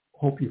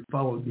hope you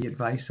followed the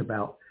advice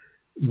about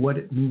what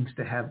it means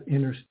to have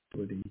inner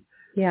stability.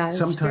 Yeah, it's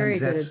sometimes very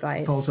good that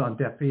advice. falls on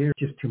deaf ears,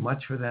 just too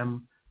much for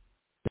them.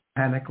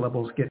 Panic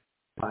levels get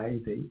high.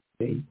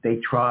 They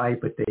try,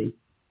 but they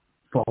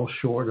fall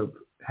short of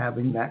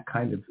having that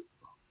kind of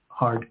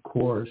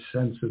hardcore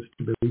sense of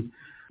stability.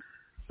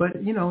 But,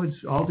 it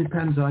all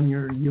depends on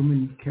your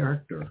human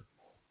character.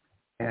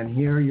 And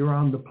here you're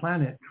on the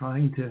planet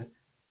trying to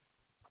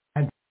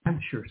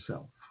advance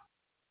yourself.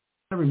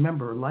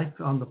 Remember, life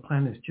on the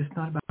planet is just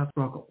not about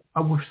struggle.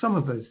 For some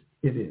of us,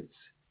 it is.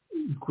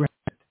 Granted.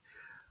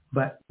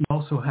 But you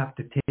also have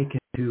to take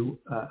into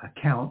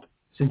account,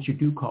 since you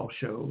do call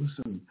shows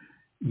and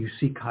you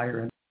seek higher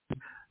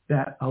energy,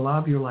 that a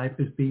lot of your life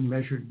is being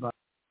measured by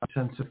a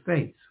sense of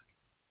faith.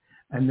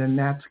 And then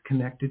that's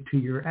connected to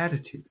your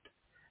attitude.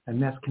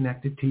 And that's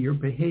connected to your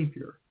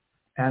behavior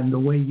and the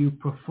way you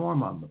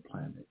perform on the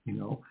planet,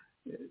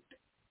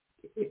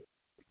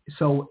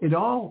 So it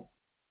all...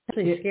 It's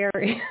really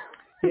scary.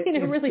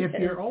 It really if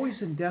is. you're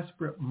always in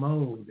desperate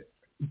mode,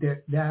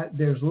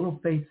 there's little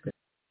faith there.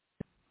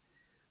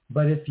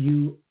 But if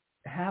you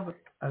have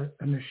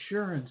an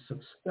assurance of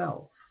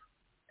self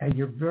and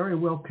you're very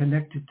well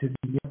connected to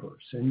the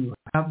universe and you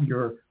have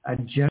your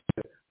agenda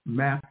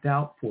mapped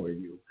out for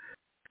you,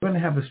 you're going to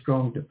have a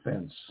strong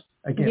defense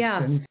against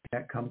anything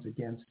that comes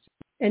against you.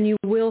 And you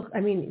will,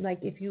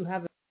 if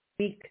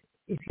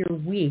you're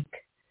weak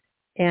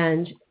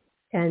and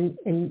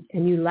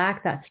you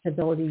lack that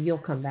stability, you'll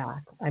come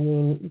back.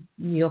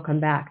 You'll come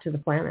back to the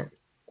planet.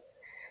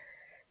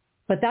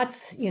 But that's,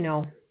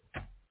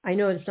 I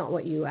know it's not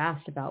what you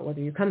asked about,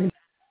 whether you're coming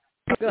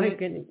back.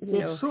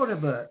 It's sort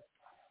of a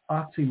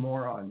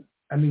oxymoron.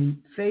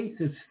 Faith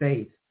is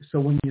faith. So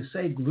when you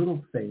say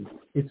little faith,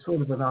 it's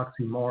sort of an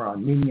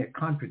oxymoron, meaning it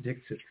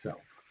contradicts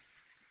itself.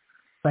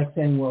 It's like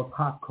saying, well,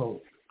 hot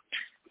cold.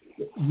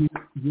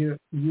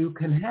 You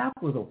can have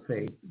little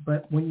faith,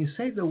 but when you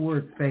say the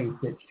word faith,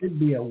 it should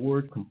be a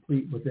word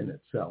complete within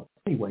itself.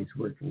 Anyways,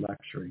 we're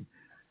lecturing.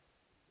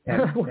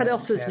 What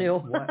else is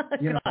new?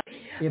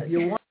 If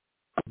you want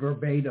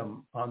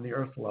verbatim on the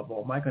earth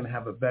level, am I going to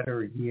have a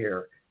better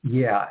year?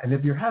 Yeah. And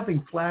if you're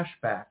having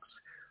flashbacks,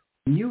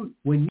 when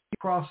you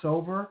cross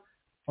over,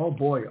 oh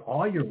boy,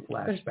 all your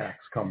flashbacks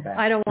come back.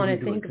 I don't want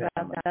to think about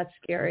that. That's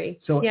scary.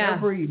 So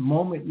every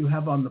moment you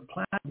have on the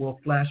planet will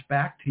flash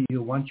back to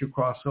you once you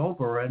cross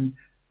over, and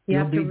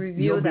you'll be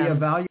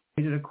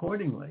evaluated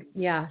accordingly.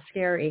 Yeah,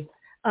 scary.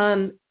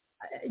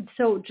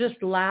 So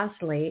just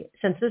lastly,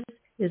 since this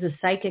is a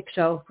psychic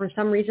show, for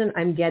some reason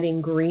I'm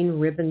getting green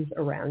ribbons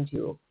around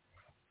you.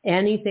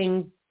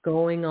 Anything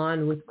going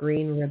on with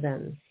green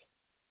ribbons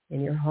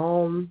in your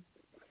home?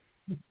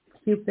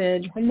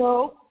 Cupid?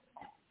 No.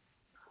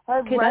 I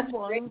have red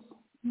ones.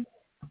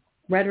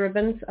 Red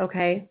ribbons?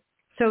 Okay.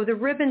 So the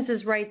ribbons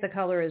is right, the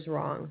color is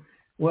wrong.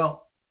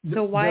 Well,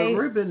 the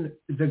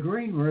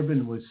green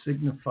ribbon would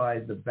signify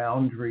the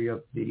boundary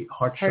of the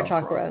heart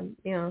chakra.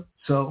 Yeah.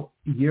 So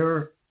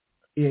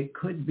it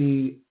could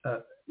be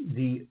what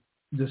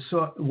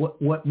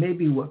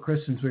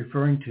Kristin's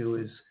referring to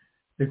is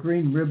the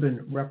green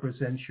ribbon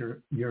represents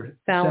your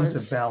sense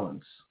of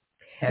balance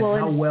and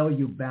how well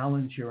you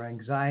balance your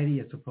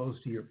anxiety as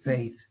opposed to your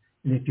faith.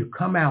 And if you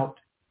come out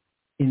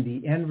in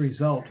the end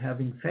result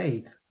having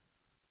faith,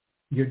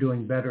 you're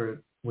doing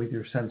better with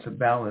your sense of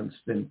balance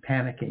than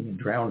panicking and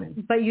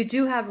drowning. But you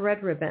do have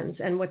red ribbons.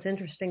 And what's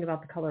interesting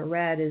about the color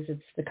red is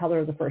it's the color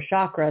of the first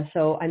chakra.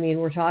 So,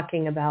 we're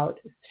talking about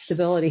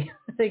stability,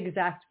 the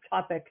exact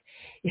topic.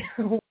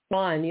 Am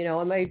I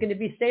going to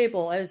be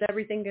stable? Is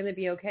everything going to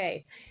be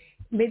okay?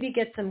 Maybe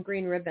get some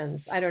green ribbons.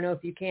 I don't know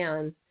if you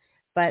can,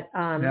 but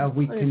on a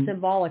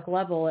symbolic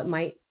level, it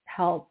might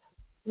help,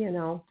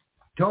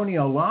 Tony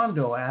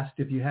Orlando asked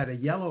if you had a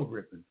yellow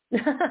ribbon.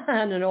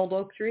 On an old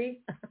oak tree?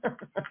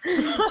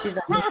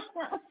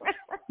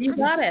 You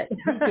got it.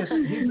 He just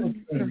came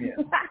in.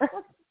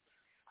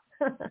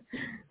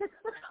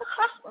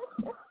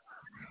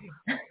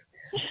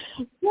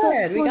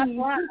 Good. We got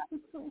one.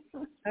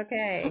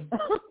 Okay.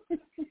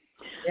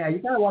 Yeah, you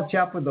got to watch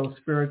out for those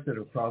spirits that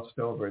have crossed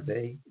over.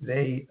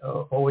 They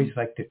always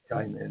like to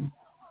chime in.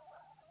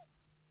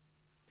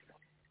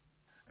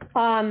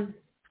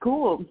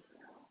 Cool.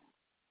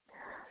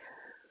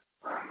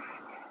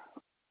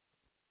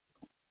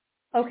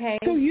 Okay.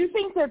 So you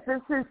think that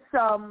this is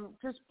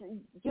just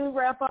to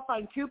wrap up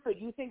on Cupid?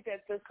 You think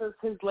that this is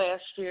his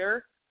last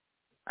year?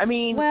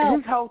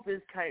 His health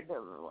is kind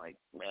of like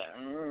I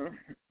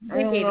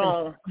don't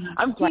know.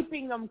 I'm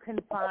keeping him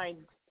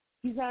confined.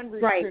 He's on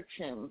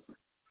restrictions. Right.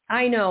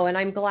 I know, and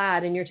I'm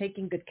glad, and you're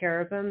taking good care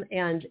of him.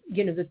 And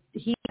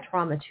he had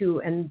trauma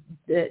too, and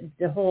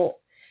the whole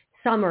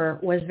summer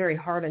was very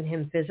hard on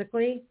him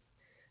physically,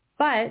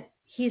 but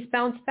he's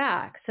bounced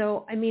back.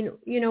 So, we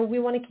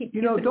want to keep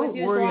don't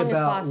worry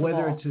about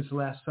whether it's his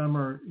last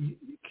summer.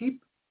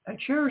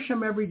 Cherish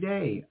him every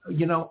day.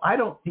 I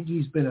don't think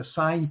he's been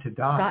assigned to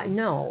die.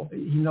 No.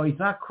 He's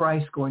not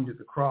Christ going to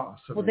the cross.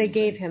 Well, they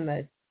gave him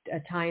a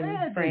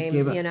time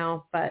frame,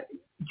 but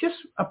just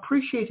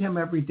appreciate him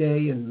every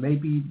day, and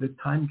maybe the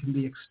time can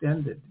be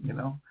extended,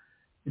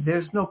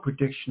 There's no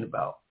prediction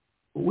about.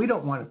 We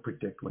don't want to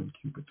predict when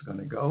Cupid's going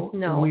to go.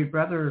 No. We'd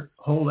rather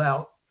hold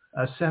out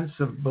a sense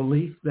of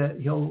belief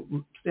that he'll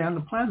stay on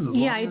the planet.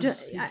 Yeah, I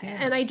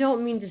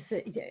don't mean to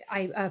say.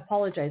 I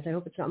apologize. I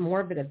hope it's not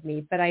morbid of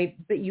me, but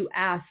you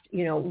asked,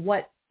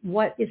 what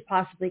is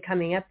possibly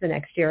coming up the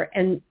next year,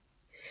 and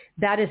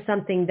that is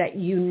something that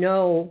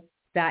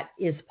that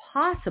is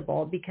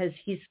possible because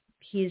he's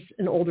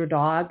an older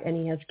dog and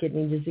he has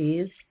kidney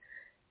disease.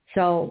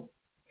 So,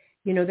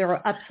 there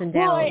are ups and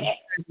downs.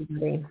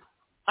 Well,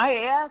 I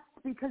asked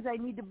because I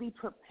need to be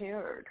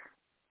prepared.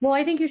 Well,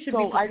 I think you should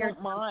be prepared. So I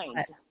don't mind.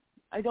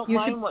 I don't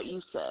mind what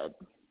you said.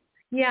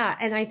 Yeah,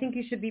 and I think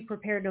you should be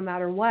prepared no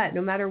matter what.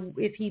 No matter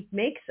if he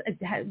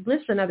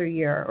lives another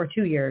year or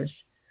 2 years,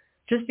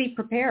 just be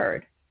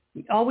prepared.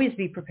 Always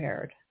be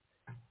prepared.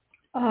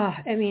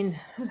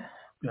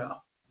 Yeah.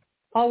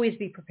 Always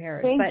be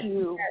prepared. Thank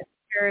you.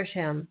 Cherish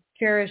him.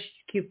 Cherish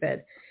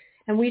Cupid.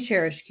 And we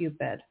cherish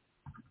Cupid,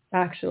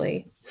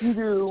 actually. You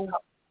do.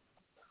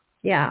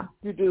 Yeah.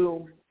 You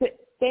do.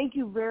 Thank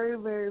you very,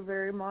 very,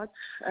 very much.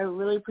 I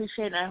really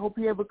appreciate it. And I hope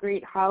you have a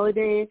great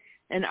holiday,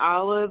 and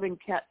Olive and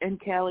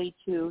Callie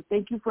too.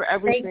 Thank you for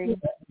everything.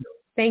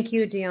 Thank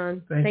you,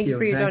 Dion. Thank you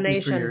for your donation.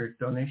 Thank you for your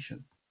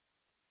donation.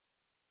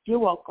 You're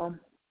welcome.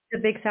 It's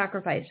a big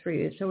sacrifice for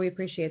you, so we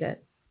appreciate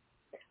it.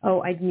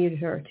 Oh, I muted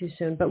her too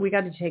soon, but we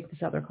got to take this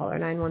other caller,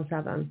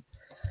 917.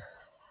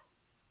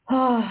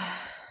 Oh,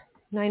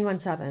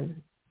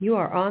 917. You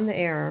are on the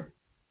air.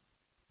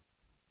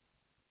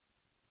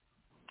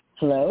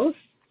 Hello?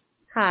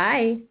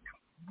 Hi.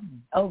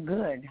 Oh,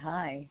 good.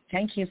 Hi.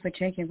 Thank you for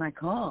taking my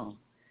call.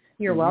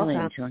 You're really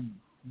welcome. Enjoying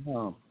the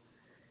call.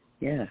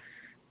 Yes.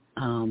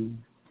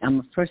 I'm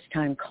a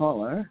first-time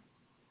caller.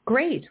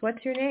 Great.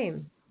 What's your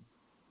name?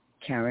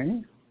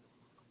 Karen.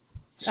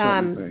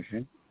 Shortened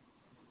version.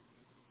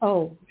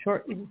 Oh,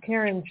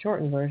 Karen,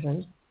 shortened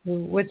version.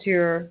 What's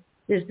your?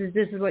 This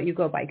is what you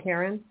go by,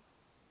 Karen?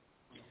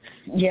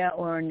 Yeah,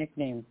 or a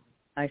nickname.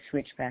 I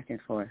switch back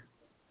and forth.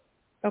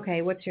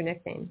 Okay. What's your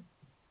nickname?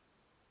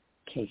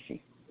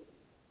 Casey.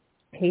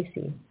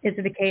 Casey. Is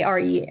it a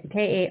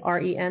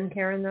Karen,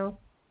 Karen, though?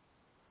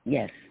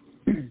 Yes.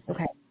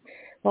 Okay.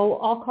 Well,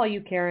 I'll call you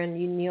Karen.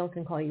 Neil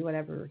can call you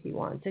whatever he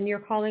wants. And you're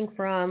calling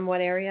from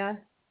what area?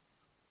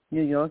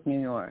 New York,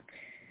 New York.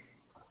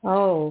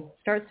 Oh,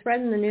 start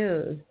spreading the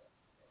news.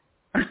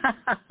 I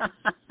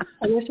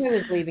wish I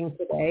was leaving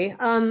today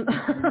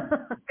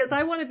because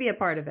I want to be a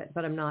part of it,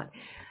 but I'm not,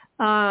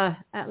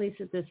 at least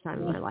at this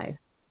time in my life.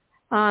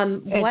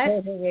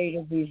 It's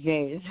overrated these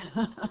days.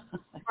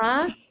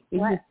 Huh?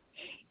 What?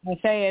 I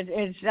say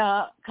it's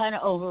kind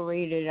of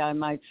overrated, I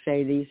might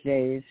say, these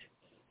days.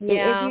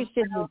 Yeah. It used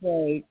to be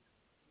great.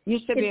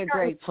 Used to be a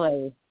great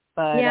place,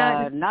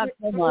 but not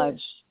so much.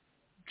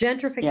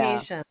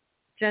 Gentrification,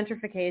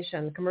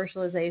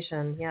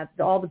 commercialization. Yeah,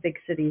 all the big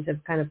cities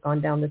have kind of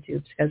gone down the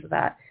tubes because of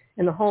that.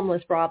 And the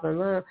homeless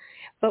problem.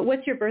 But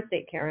what's your birth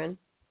date, Karen?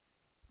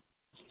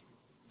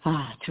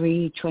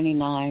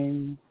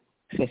 3/29/50.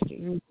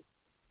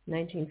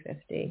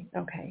 1950.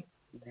 Okay.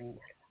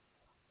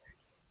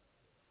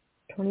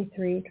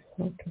 23.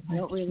 I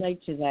don't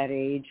relate to that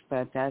age,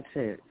 but that's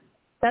it.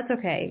 That's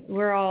okay.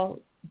 We're all,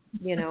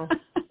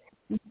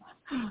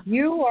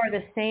 You are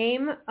the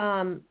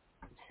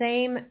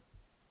same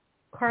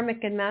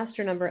karmic and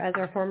master number as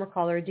our former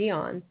caller,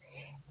 Dion.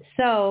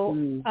 So.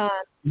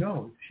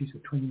 No, she's a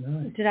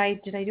 29. Did I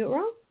do it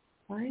wrong?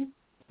 Fine.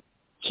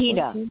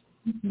 Kita.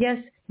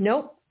 Yes.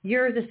 Nope.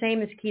 You're the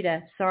same as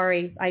Kita.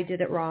 Sorry, I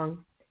did it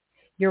wrong.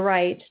 You're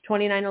right.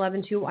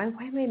 29/11/2. Why am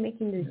I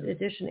making these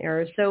addition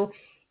errors? So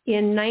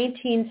in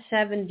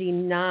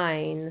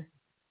 1979,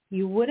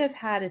 you would have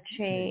had a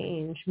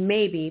change,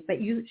 maybe, but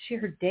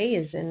her day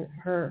is in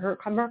her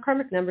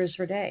karmic number is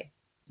her day.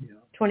 Yeah.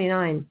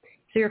 29.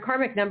 So your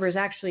karmic number is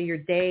actually your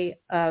day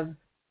of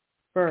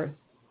birth,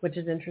 which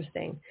is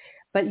interesting.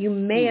 But you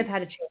may have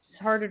had a change. It's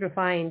harder to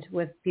find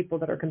with people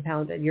that are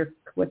compounded. You're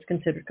what's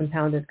considered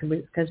compounded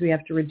because we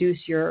have to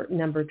reduce your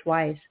number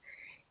twice.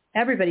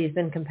 Everybody's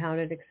been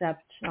compounded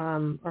except,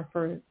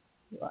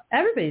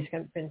 everybody's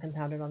been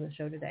compounded on the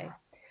show today.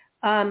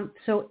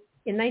 So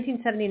in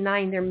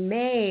 1979, there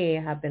may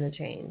have been a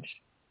change.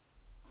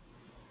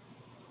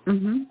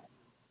 Mm-hmm.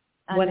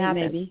 What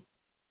happened? Maybe.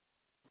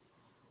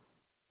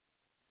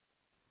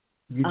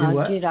 You do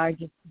what? Did I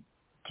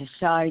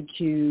decide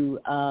to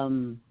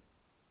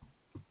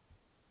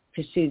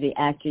pursue the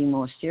acting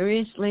more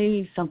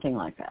seriously? Something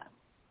like that.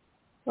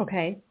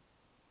 Okay.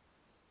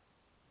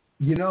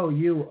 Did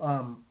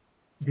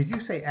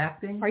you say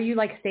acting? Are you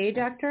like stage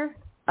actor?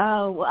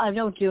 Oh, well, I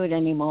don't do it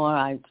anymore.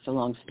 It's a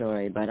long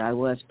story, but I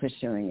was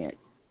pursuing it.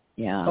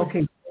 Yeah.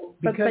 Okay.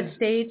 Because, but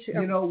stage.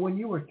 When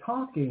you were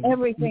talking.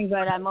 Everything,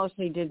 but I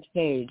mostly did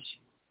stage.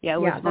 Yeah,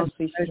 it was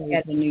mostly stage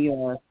in New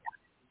York.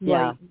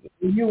 Yeah.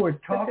 When you were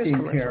talking,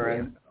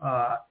 Karen,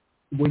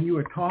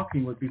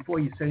 before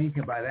you said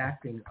anything about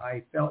acting,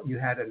 I felt you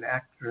had an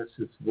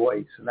actress's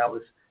voice, and that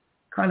was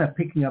kind of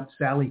picking up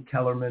Sally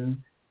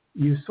Kellerman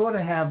you sort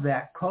of have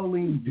that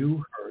Colleen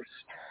Dewhurst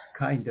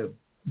kind of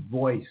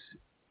voice.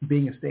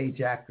 Being a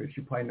stage actress,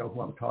 you probably know who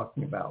I'm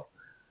talking about.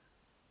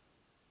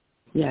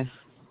 Yes,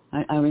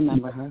 I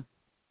remember her.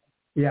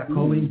 Yeah,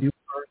 Colleen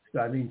Dewhurst.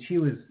 I mean, she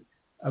was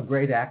a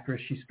great actress.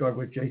 She starred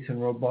with Jason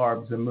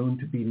Robards, The Moon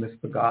to Be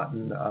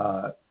Misbegotten,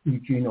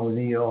 Eugene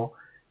O'Neill,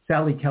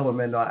 Sally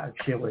Kellerman.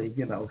 Actually,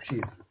 you know, she's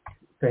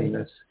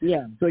famous.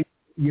 Yeah. So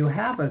you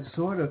have a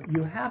sort of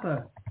you have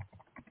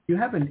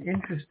an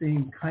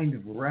interesting kind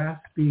of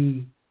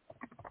raspy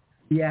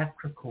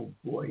theatrical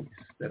voice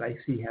that I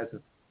see has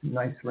a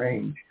nice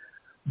range,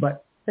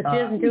 but she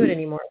doesn't do it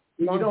anymore.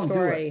 Long you don't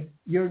story. do it.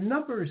 Your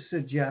numbers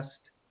suggest,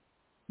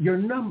 you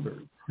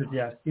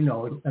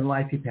know, in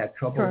life you've had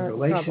trouble in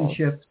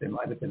relationships. There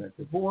might have been a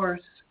divorce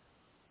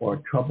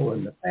or trouble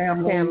in the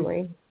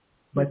family.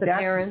 But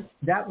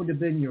that would have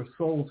been your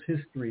soul's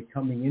history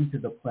coming into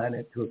the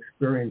planet to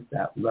experience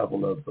that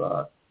level of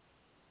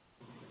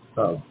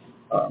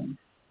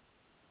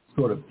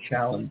sort of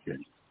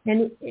challenging.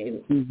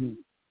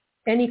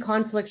 Any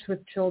conflicts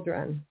with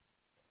children?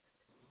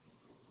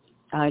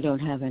 I don't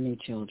have any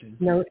children.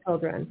 No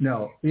children.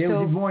 No, it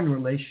would be more in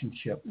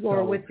relationship. Or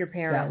so with your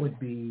parents. That would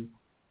be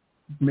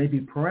maybe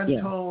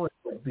parental.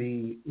 Yeah. It would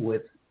be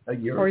with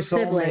your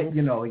siblings.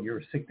 You know,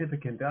 your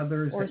significant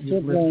others or that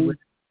you've lived with.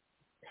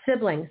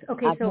 Siblings.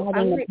 Okay, I've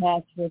had in the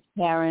past with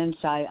parents.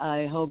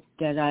 I hope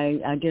that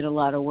I did a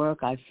lot of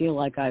work. I feel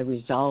like I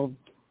resolved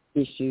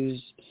issues,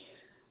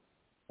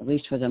 at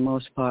least for the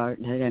most part,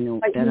 that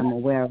I'm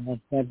aware of.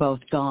 They're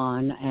both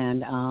gone.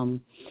 And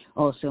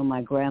also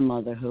my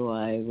grandmother, who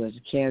I was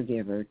a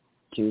caregiver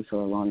to for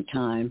a long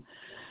time.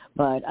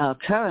 But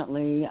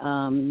currently,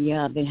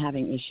 I've been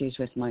having issues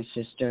with my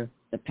sister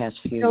the past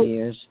few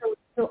years.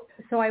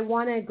 So I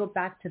want to go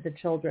back to the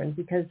children,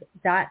 because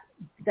that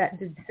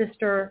the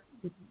sister,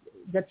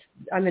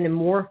 I'm going to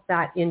morph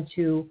that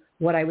into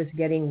what I was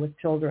getting with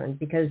children,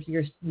 because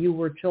you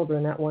were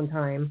children at one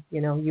time,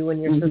 you know, you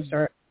and your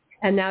sister.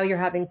 And now you're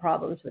having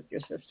problems with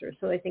your sister.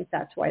 So I think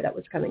that's why that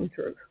was coming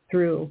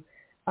through.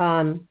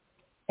 And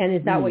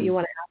is that what you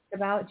want to ask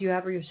about? Do you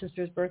have your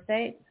sister's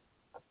birthday?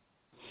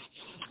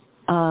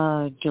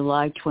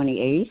 July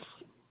 28th,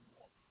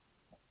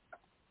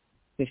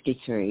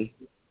 53.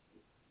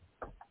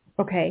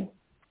 Okay.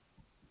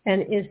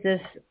 And is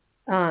this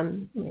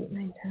 9,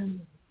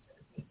 10,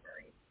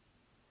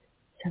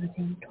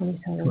 17,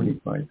 27.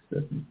 25,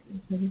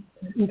 7.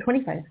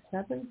 25,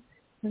 7?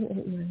 7,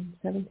 8, 9,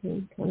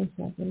 17,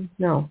 27.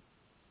 No.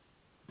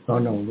 Oh,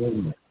 no,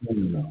 no.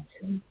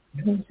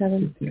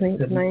 27,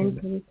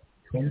 29,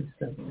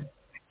 27.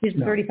 She's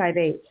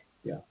 35-8.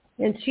 Yeah.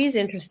 And she's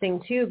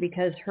interesting, too,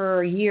 because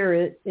her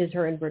year is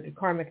her inverted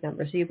karmic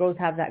number. So you both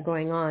have that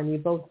going on. You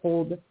both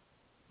hold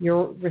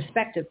your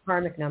respective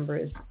karmic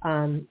numbers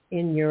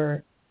in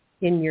your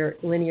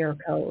linear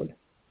code.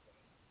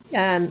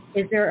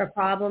 Is there a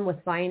problem with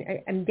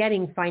I'm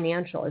getting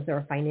financial. Is there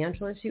a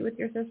financial issue with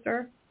your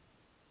sister?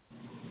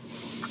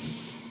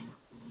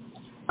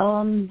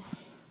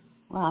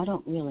 Well, I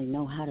don't really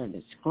know how to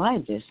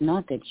describe this.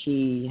 Not that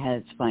she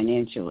has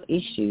financial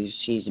issues.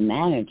 She's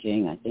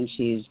managing. I think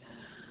she's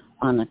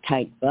on a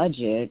tight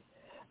budget.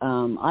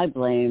 I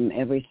blame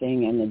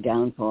everything and the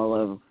downfall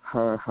of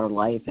her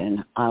life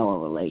and our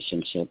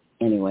relationship,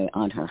 anyway,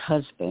 on her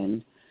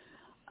husband.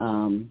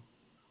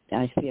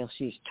 I feel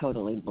she's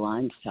totally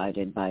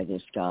blindsided by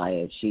this guy.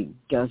 And she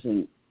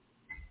doesn't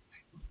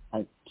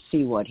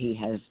see what he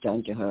has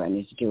done to her and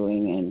is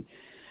doing. And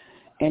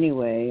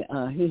anyway,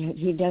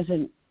 he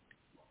doesn't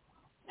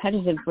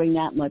bring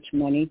that much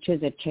money to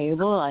the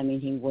table. I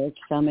mean, he worked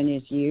some in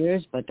his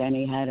years, but then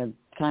he had a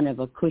kind of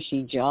a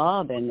cushy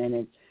job, and then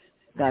it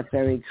got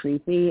very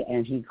creepy,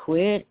 and he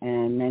quit.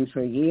 And then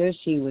for years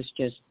he was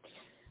just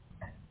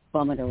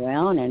bumming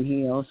around, and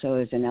he also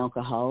is an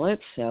alcoholic.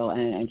 So,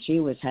 and she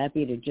was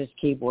happy to just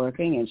keep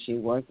working, and she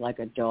worked like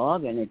a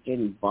dog, and it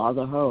didn't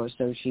bother her, or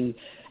so she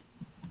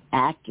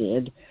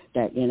acted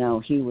that, you know,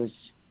 he was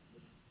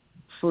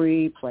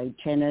free, played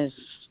tennis,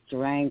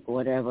 drank,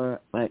 whatever.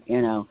 But,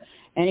 you know,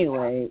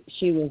 anyway,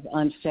 she was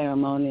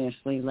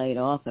unceremoniously laid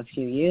off a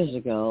few years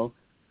ago.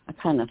 I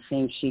kind of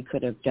think she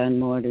could have done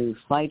more to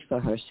fight for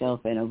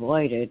herself and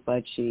avoid it,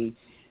 but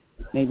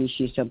maybe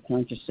she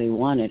subconsciously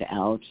wanted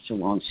out. It's a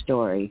long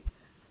story.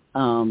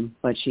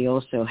 But she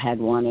also had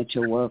wanted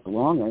to work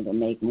longer to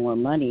make more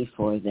money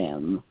for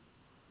them.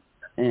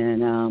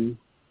 And,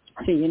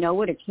 see, you know, it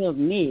would have killed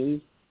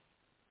me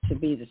to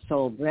be the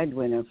sole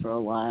breadwinner for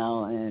a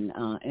while. And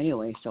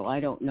anyway, so I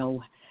don't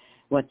know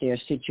what their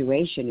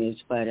situation is,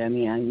 but, I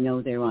mean, I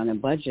know they're on a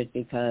budget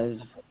because,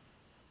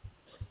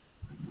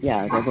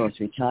 yeah, they're both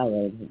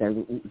retired. They're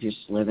just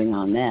living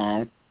on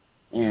that.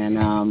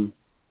 And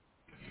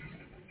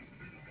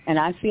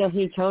I feel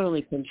he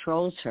totally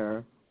controls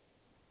her.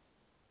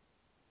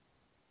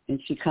 And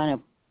she kind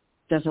of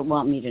doesn't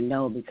want me to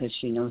know because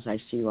she knows I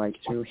see right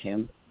through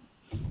him.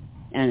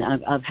 And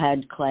I've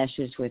had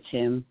clashes with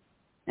him,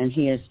 and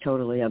he is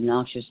totally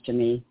obnoxious to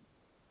me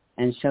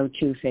and so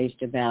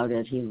two-faced about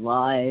it. He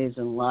lies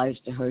and lies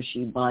to her.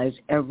 She buys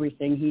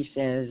everything he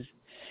says.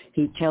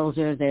 He tells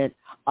her that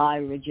I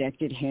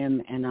rejected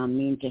him and I'm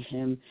mean to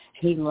him.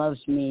 He loves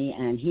me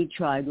and he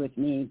tried with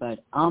me,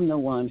 but I'm the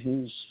one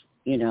who's,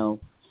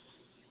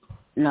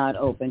 not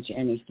open to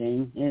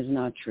anything. It is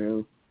not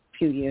true. A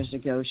few years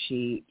ago,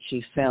 she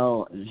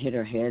fell and hit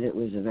her head. It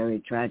was a very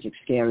tragic,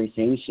 scary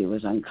thing. She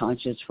was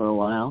unconscious for a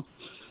while.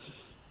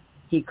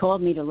 He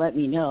called me to let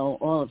me know,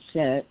 all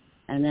upset,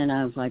 and then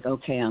I was like,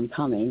 okay, I'm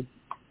coming.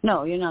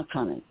 No, you're not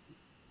coming.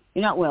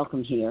 You're not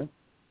welcome here.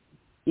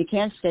 You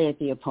can't stay at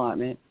the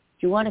apartment.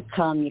 If you want to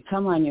come, you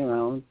come on your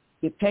own.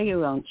 You pay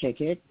your own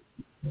ticket.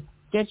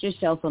 Get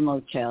yourself a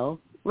motel.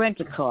 Rent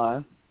a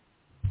car.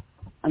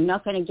 I'm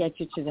not going to get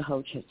you to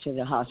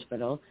the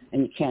hospital,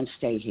 and you can't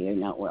stay here. You're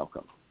not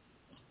welcome.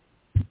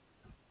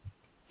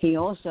 He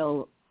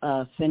also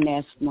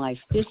finessed my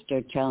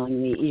sister, telling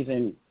me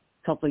even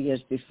a couple of years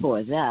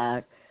before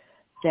that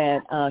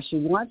she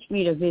wants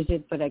me to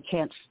visit, but I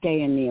can't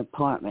stay in the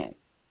apartment.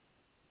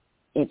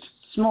 It's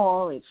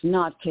small. It's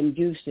not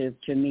conducive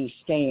to me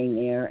staying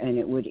there, and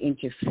it would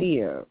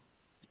interfere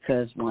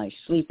because my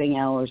sleeping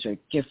hours are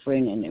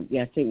different, and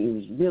I think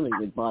it really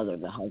would bother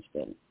the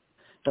husband.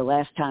 The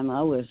last time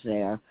I was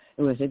there,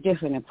 it was a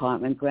different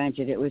apartment.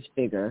 Granted, it was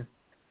bigger,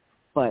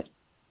 but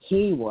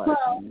he was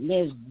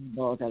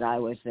miserable that I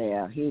was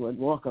there. He would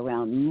walk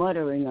around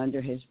muttering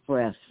under his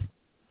breath,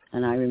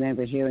 and I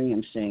remember hearing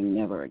him saying,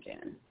 never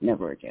again,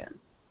 never again.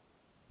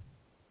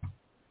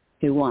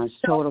 He wants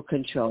total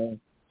control,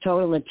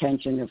 total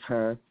attention of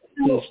her.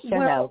 He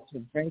set out to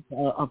break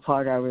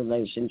apart our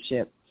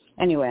relationship.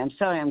 Anyway, I'm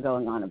sorry I'm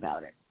going on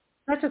about it.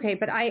 That's okay.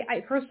 But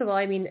I first of all,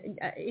 I mean,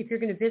 if you're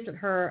going to visit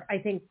her, I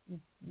think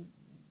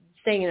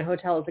staying in a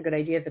hotel is a good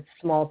idea. If it's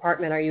a small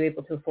apartment, are you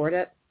able to afford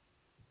it?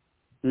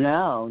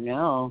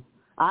 No.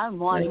 I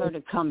want her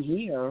to come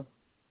here.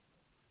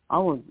 I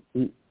would,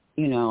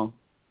 now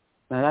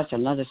that's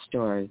another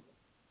story.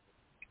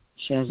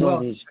 She has all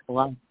these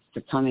blocks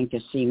to coming to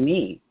see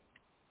me.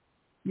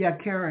 Yeah,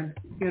 Karen,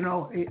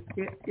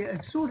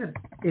 it's sort of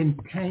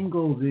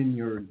entangled in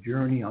your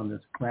journey on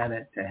this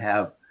planet to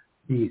have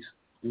these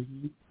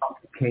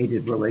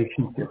complicated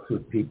relationships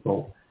with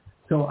people.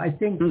 So I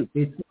think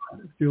it's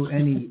not through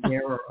any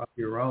error of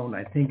your own.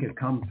 I think it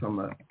comes from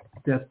a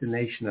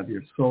destination of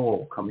your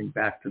soul coming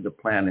back to the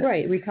planet.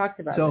 Right. We talked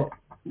about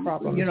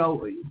problems.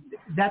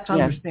 That's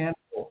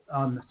understandable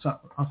on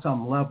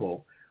some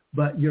level.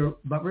 But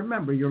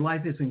remember, your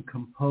life isn't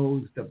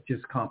composed of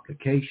just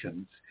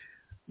complications.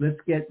 Let's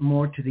get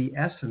more to the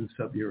essence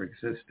of your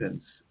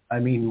existence. I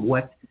mean,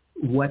 what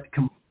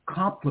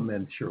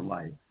complements your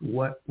life?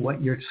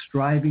 What you're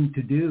striving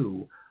to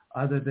do,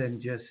 other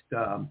than just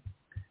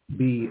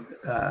be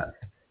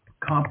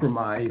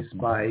compromised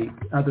by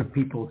other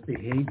people's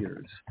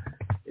behaviors.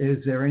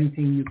 Is there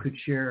anything you could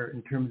share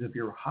in terms of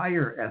your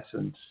higher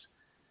essence?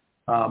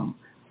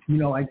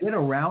 I get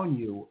around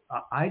you.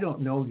 I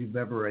don't know if you've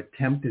ever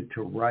attempted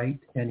to write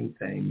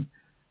anything.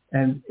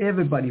 And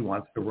everybody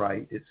wants to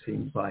write, it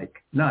seems like.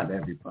 Not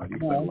everybody,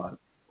 but a lot of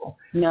people.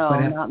 No,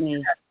 not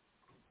me.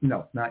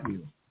 No, not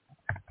you.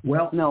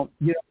 Well, no.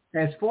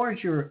 As far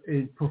as your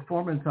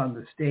performance on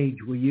the stage,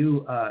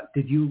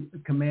 did you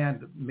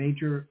command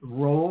major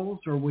roles,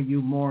 or were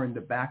you more in the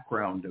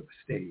background of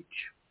stage?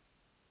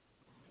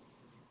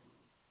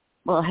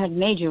 Well, I had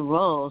major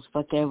roles,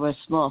 but they were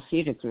small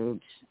theater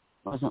groups.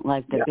 It wasn't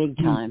like the big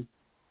time.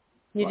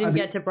 You didn't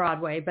get to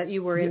Broadway, but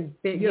you were in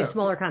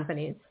smaller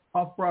companies.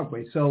 Off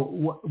Broadway.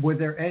 So were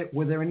there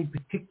any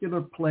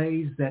particular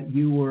plays that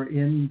you were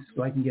in,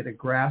 so I can get a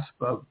grasp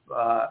of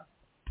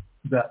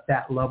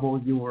that level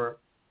you were?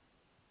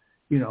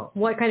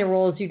 What kind of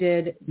roles you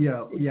did?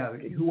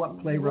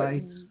 What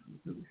playwrights?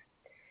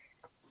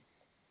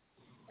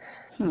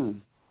 A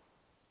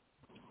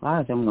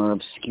lot of them were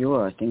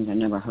obscure, things I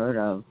never heard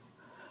of.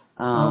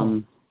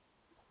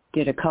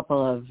 Did a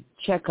couple of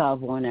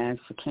Chekhov one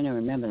acts. I can't even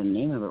remember the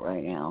name of it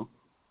right now.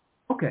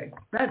 Okay,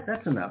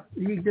 that's enough.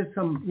 You did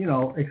some,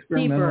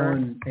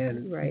 experimental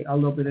and right. A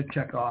little bit of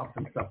Chekhov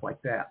and stuff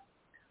like that.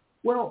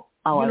 Well,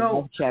 I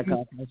love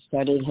Chekhov. I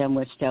studied him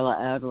with Stella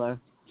Adler.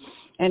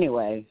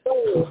 Anyway.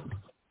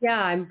 Yeah,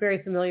 I'm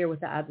very familiar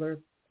with the Adler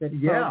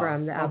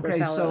program, the Adler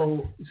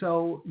Fellows.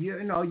 So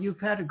you've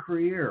had a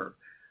career.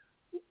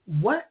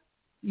 What,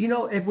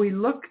 if we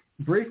look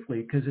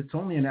briefly, because it's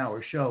only an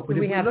hour show, but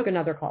we have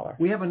another caller.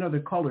 We have another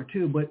caller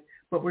too,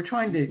 but we're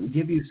trying to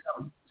give you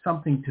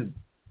something to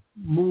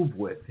move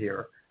with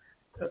here.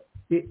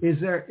 Is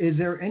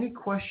there any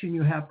question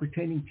you have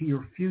pertaining to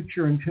your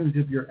future in terms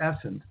of your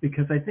essence?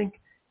 Because I think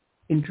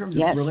in terms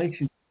of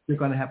relationships, you're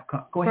going to have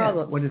go ahead.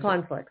 What is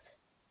conflicts?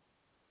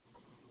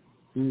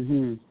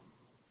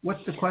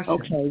 What's the question?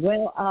 Okay,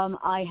 well,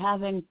 I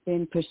haven't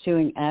been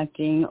pursuing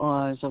acting,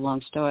 or it's a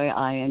long story.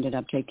 I ended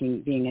up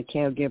being a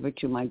caregiver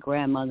to my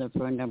grandmother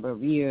for a number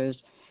of years,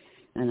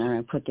 and then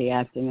I put the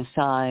acting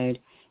aside.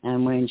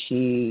 And when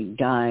she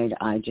died,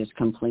 I just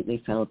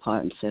completely fell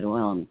apart and said,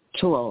 well, I'm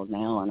too old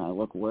now, and I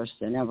look worse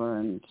than ever,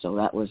 and so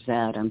that was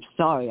that. I'm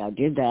sorry I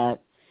did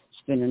that.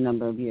 It's been a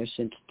number of years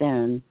since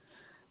then.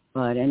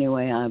 But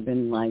anyway, I've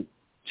been,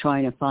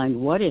 trying to find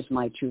what is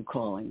my true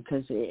calling,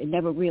 because it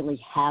never really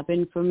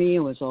happened for me. It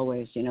was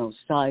always,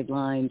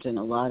 sidelines and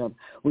a lot of,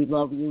 we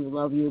love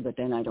you, but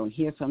then I don't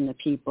hear from the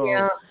people.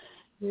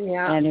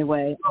 Yeah.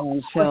 Anyway,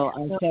 and so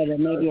I said,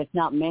 maybe it's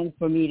not meant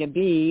for me to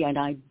be, and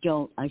I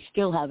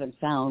still haven't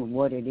found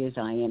what it is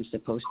I am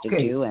supposed to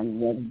do,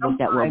 and what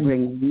that will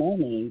bring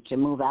money to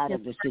move out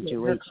of the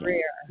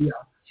situation. Yeah.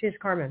 She's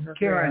Carmen. Her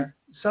Karen, career.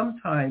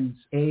 sometimes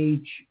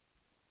age,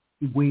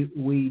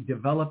 we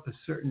develop a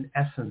certain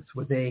essence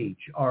with age.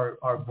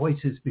 Our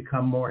voices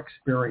become more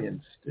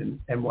experienced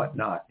and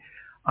whatnot.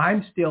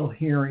 I'm still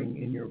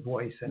hearing in your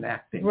voice an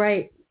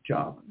acting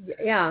job.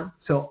 Yeah.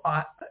 So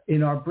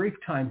in our brief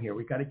time here,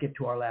 we got to get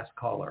to our last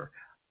caller.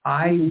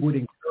 I would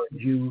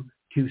encourage you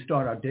to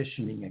start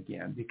auditioning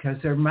again, because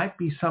there might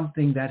be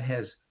something that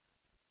has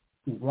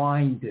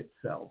wined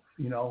itself,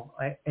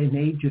 an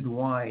aged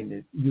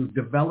wine. You've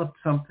developed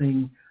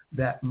something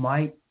that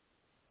might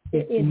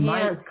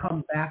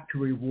come back to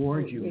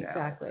reward you now.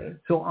 Exactly.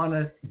 So on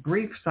a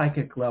brief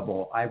psychic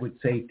level, I would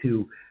say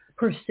to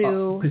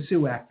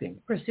pursue acting.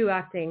 Pursue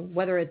acting,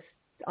 whether it's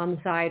on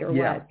the side or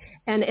what.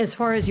 And as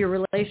far as your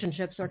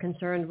relationships are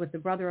concerned with the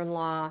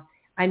brother-in-law,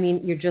 I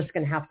mean, you're just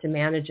going to have to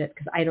manage it,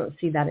 because I don't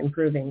see that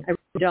improving. I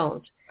really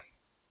don't.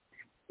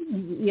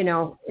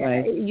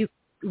 Right.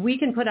 We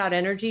can put out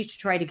energy to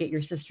try to get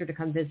your sister to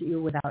come visit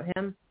you without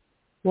him.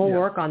 We'll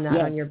work on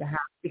that on your behalf,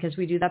 because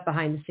we do that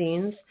behind the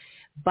scenes.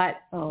 But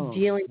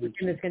dealing with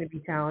him is going to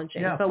be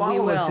challenging. Yeah, but follow we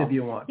will. us if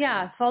you want.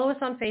 Yeah, follow us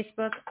on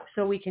Facebook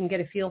so we can get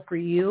a feel for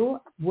you.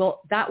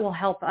 That will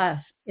help us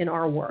in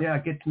our work. Yeah,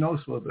 get to know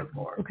us a little bit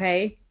more.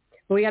 Okay?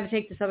 But we got to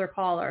take this other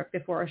caller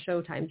before our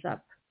show time's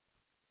up.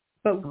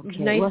 But okay.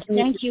 nice well, to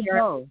meet thank you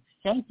both.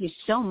 Thank you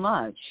so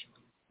much.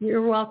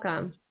 You're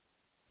welcome.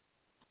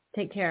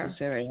 Take care. It's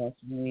very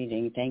helpful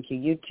reading. Thank you.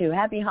 You too.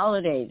 Happy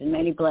holidays and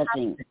many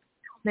blessings.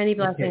 Many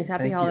blessings. Okay,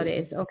 Happy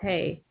holidays.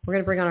 Okay. We're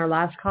going to bring on our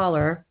last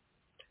caller.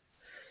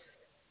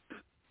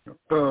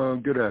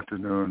 Good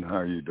afternoon.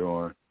 How you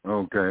doing?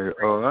 Okay.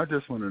 I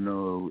just want to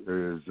know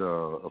is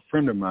a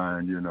friend of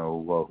mine,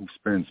 who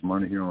spends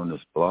money here on this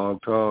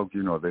blog talk,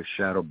 they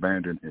shadow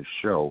banned his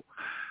show.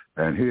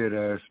 And he had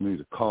asked me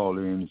to call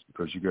in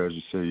because you guys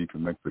just say you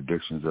can make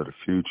predictions of the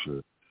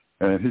future.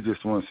 And he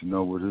just wants to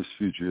know what his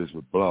future is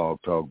with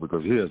blog talk,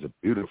 because he has a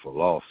beautiful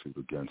lawsuit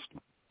against him.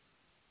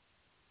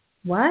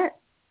 What?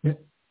 Are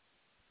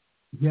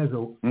you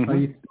still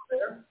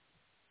there?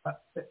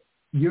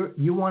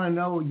 You want to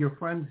know your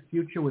friend's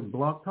future with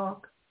Blog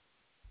Talk?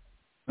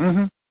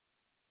 Mm-hmm.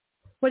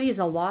 What, he has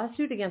a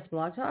lawsuit against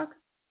Blog Talk?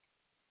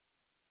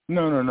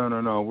 No.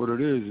 What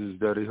it is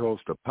that he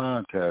hosts a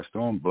podcast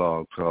on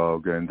Blog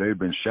Talk, and they've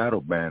been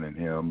shadow banning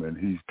him, and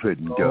he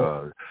couldn't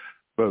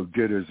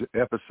get his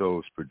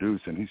episodes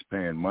produced, and he's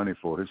paying money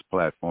for his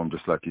platform,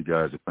 just like you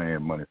guys are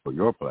paying money for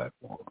your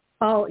platform.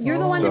 Oh, you're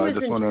the one that was in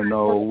chat. I just want to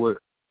know what...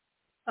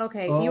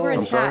 Okay, you were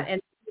in chat,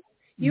 and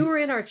you were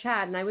in our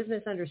chat, and I was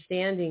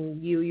misunderstanding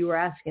you. You were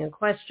asking a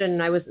question,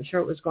 and I wasn't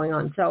sure what was going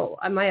on. So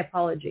my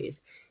apologies.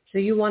 So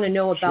you want to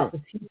know about the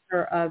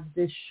future of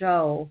this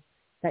show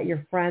that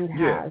your friend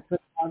has with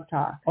Blog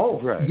Talk?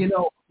 Oh, right. You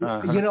know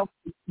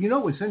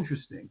what's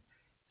interesting?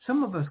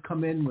 Some of us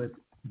come in with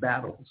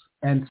battles,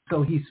 and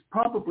so he's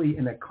probably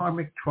in a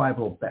karmic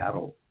tribal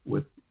battle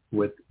with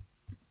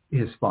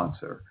his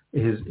sponsor,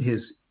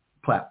 his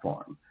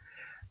platform.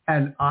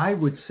 And I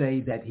would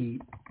say that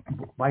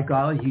by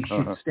golly, he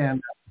should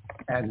stand up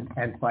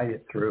and fight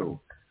it through.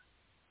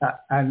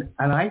 And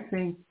I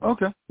think,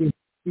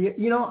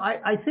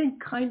 I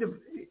think kind of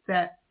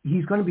that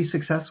he's going to be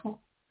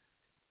successful,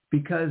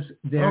 because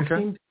there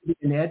seems to be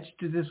an edge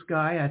to this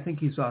guy. I think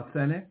he's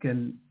authentic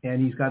and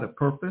he's got a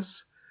purpose.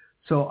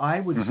 So I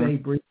would say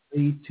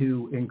briefly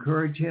to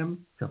encourage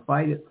him to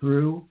fight it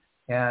through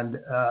and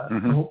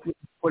hopefully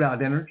put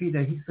out energy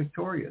that he's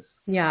victorious.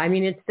 Yeah, I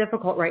mean, it's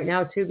difficult right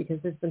now, too, because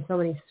there's been so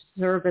many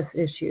service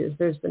issues.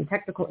 There's been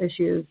technical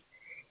issues,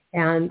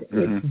 and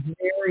it's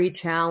very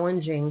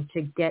challenging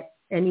to get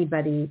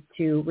anybody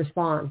to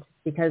respond,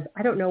 because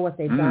I don't know what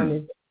they've done.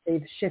 Is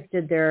they've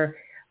shifted their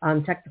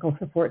technical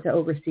support to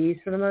overseas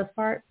for the most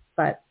part,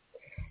 but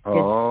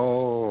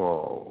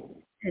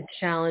it's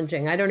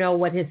challenging. I don't know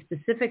what his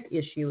specific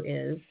issue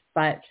is,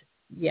 but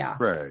yeah.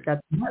 Right.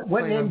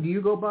 What name do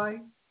you go by?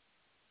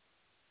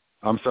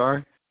 I'm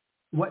sorry?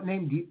 What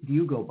name do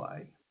you go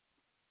by?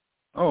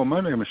 Oh, my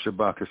name is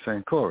Shabaka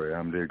St. Corey.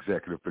 I'm the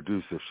executive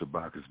producer of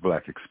Shabaka's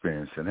Black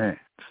Experience Enhanced.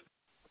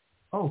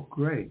 Oh,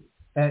 great.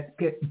 Yes,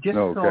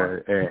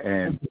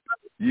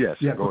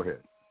 Go ahead.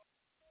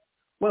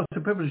 Well, it's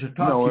a privilege to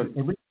talk to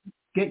you. And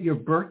get your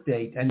birth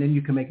date, and then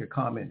you can make a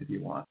comment if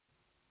you want.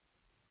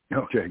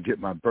 Okay, get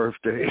my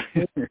birthday.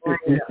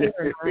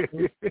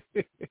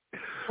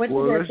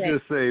 Let's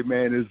just say,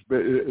 man,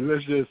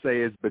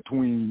 it's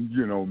between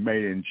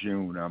May and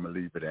June. I'm gonna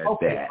leave it at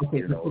that. Okay.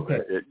 You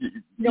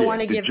don't want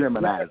to give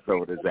Gemini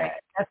zone is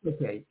that. That's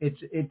okay.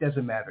 It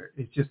doesn't matter.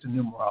 It's just a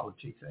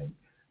numerology thing,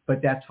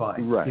 but that's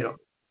fine. Right.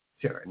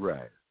 Sure.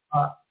 Right.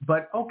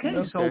 But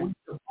okay, so we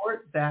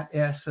support that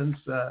essence,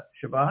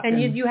 Shabak.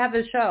 And you have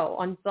a show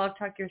on Blog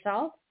Talk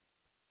yourself?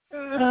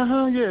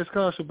 Yeah, it's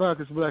called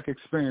Shabaka's Black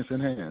Experience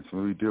Enhanced,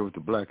 where we deal with the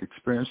Black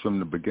experience from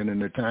the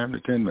beginning of time to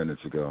 10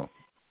 minutes ago.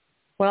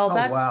 Well,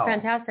 that's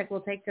fantastic.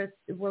 We'll take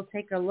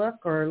a look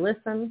or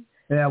listen.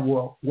 Yeah,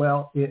 well,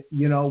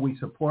 we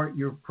support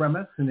your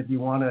premise, and if you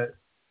want to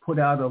put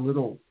out a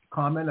little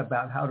comment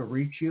about how to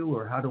reach you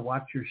or how to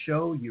watch your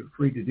show, you're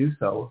free to do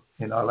so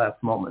in our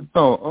last moment.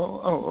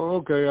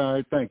 Okay. All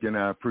right. Thank you, and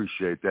I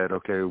appreciate that.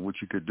 Okay, what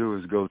you could do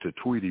is go to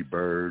Tweety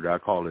Bird. I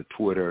call it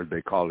Twitter.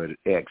 They call it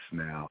X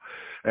now.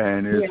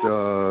 And it's,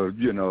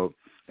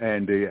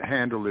 and the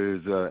handle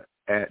is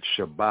at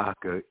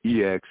Shabaka,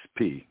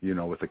 EXP,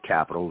 with a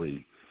capital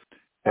E.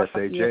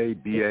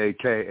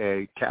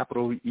 SHABAKA,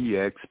 capital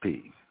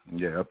EXP.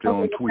 Yeah, up there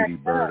on Tweety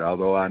Bird,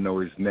 although I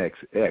know it's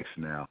next X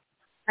now.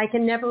 I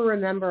can never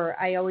remember.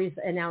 I always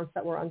announce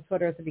that we're on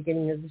Twitter at the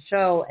beginning of the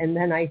show, and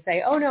then I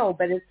say, "Oh no,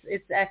 but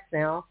it's X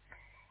now."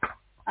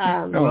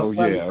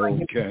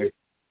 Okay.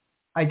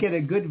 I get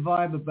a good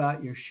vibe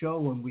about your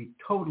show, and we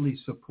totally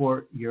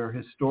support your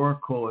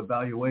historical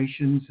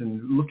evaluations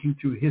and looking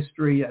through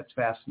history. That's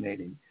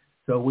fascinating.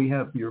 So we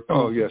have your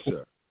full yes,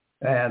 support. sir.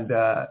 And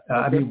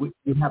I mean, we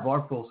have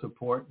our full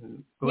support.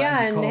 And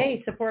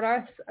hey, support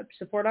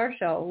our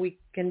show. We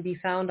can be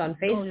found on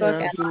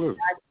Facebook. Absolutely.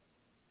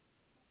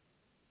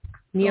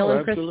 Neil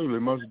and absolutely,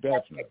 Kristin. most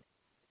definitely.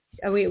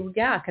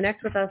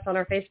 Connect with us on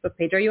our Facebook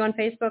page. Are you on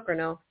Facebook or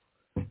no?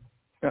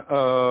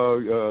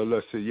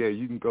 Let's see. Yeah,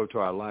 you can go to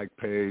our like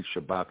page,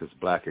 Shabaka's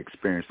Black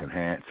Experience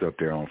Enhanced, up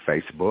there on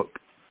Facebook.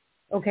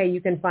 Okay,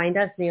 you can find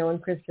us, Neil and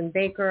Kristin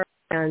Baker,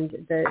 and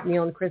the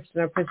Neil and Kristin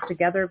are put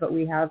together, but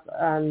we have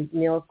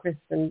Neil,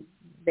 Kristin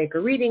Baker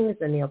Readings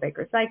and Neil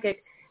Baker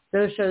Psychic.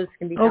 Those shows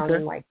can be found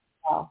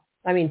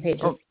in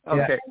pages.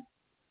 Okay.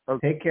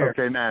 Okay. Take care.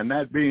 Okay, now, and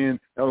that being,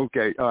 all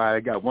right, I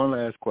got one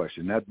last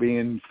question. Not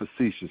being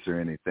facetious or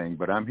anything,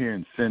 but I'm here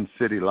in Sin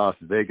City, Las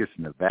Vegas,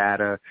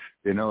 Nevada.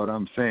 You know what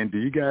I'm saying? Do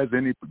you guys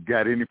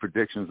got any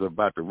predictions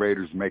about the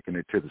Raiders making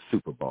it to the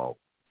Super Bowl?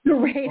 The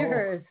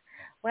Raiders.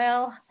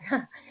 Well,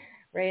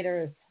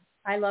 Raiders.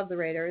 I love the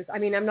Raiders. I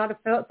mean, I'm not a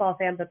football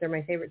fan, but they're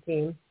my favorite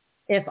team.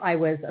 If I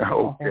was a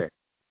football fan.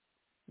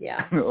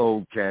 Yeah.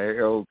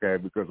 Okay,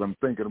 because I'm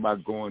thinking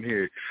about going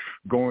into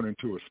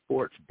a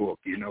sports book,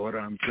 you know what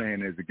I'm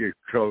saying, as it gets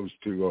close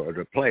to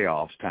the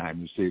playoffs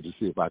time, to see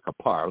if I could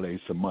parlay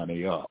some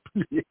money up.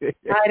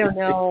 I don't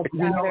know.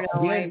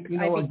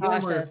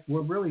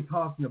 We're really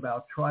talking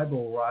about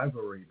tribal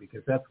rivalry,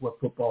 because that's what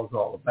football is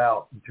all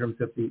about in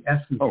terms of the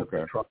essence of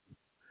the tribe.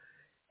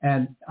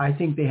 And I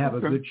think they have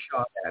a good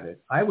shot at it.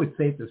 I would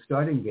say at the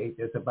starting gate,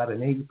 there's about an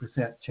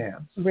 80%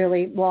 chance.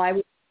 Really? Well,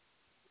 my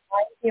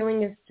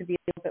feeling is to be a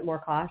little bit more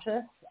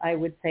cautious. I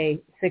would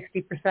say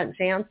 60%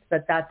 chance,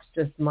 but that's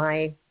just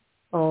my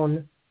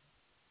own.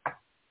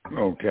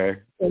 Okay.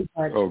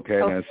 Input. Okay.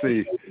 Now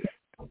see,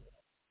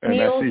 and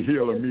Neil, I see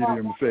Healer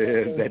Medium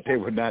said that they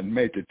would not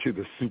make it to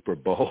the Super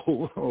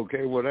Bowl.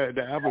 Okay. Well, I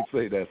would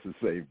say that's a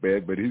safe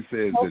bet, but he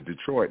says the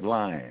Detroit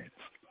Lions.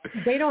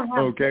 They don't have.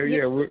 Okay.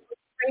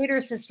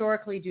 Raiders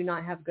historically do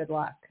not have good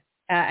luck.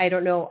 I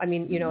don't know. I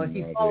mean, if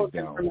you followed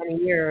them for many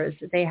years,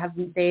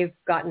 they've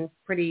gotten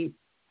pretty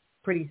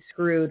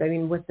screwed. I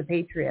mean, with the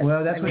Patriots.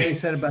 Well, that's what they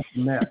said about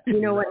the Mets. You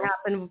know what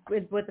happened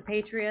with the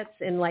Patriots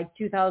in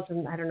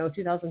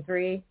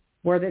 2003,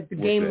 where the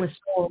game was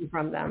stolen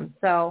from them.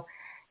 So,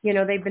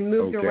 they've been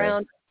moved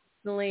around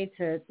personally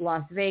to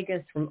Las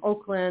Vegas from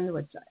Oakland,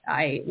 which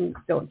I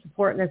don't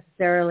support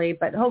necessarily,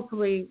 but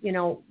hopefully,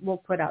 we'll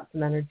put out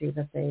some energy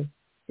that they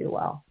do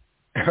well.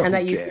 And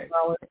that you do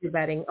well with your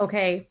betting.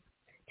 Okay.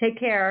 Take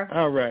care.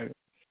 All right.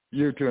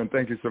 You too, and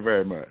thank you so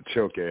very much.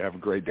 Okay. Have a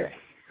great day.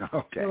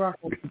 Okay. You're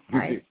welcome.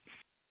 Bye.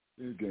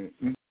 Okay.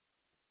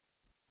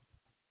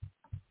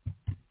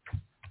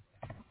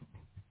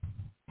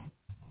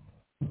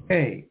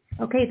 Hey.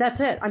 Okay, that's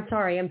it. I'm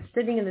sorry. I'm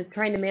sitting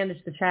trying to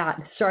manage the chat.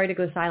 Sorry to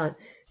go silent.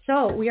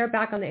 So we are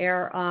back on the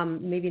air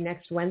maybe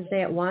next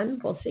Wednesday at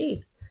 1. We'll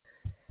see.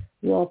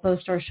 We'll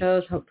post our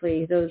shows.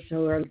 Hopefully those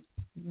who are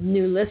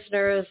new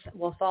listeners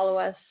will follow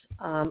us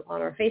on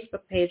our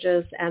Facebook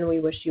pages, and we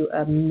wish you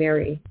a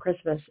Merry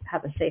Christmas.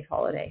 Have a safe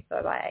holiday.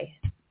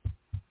 Bye-bye.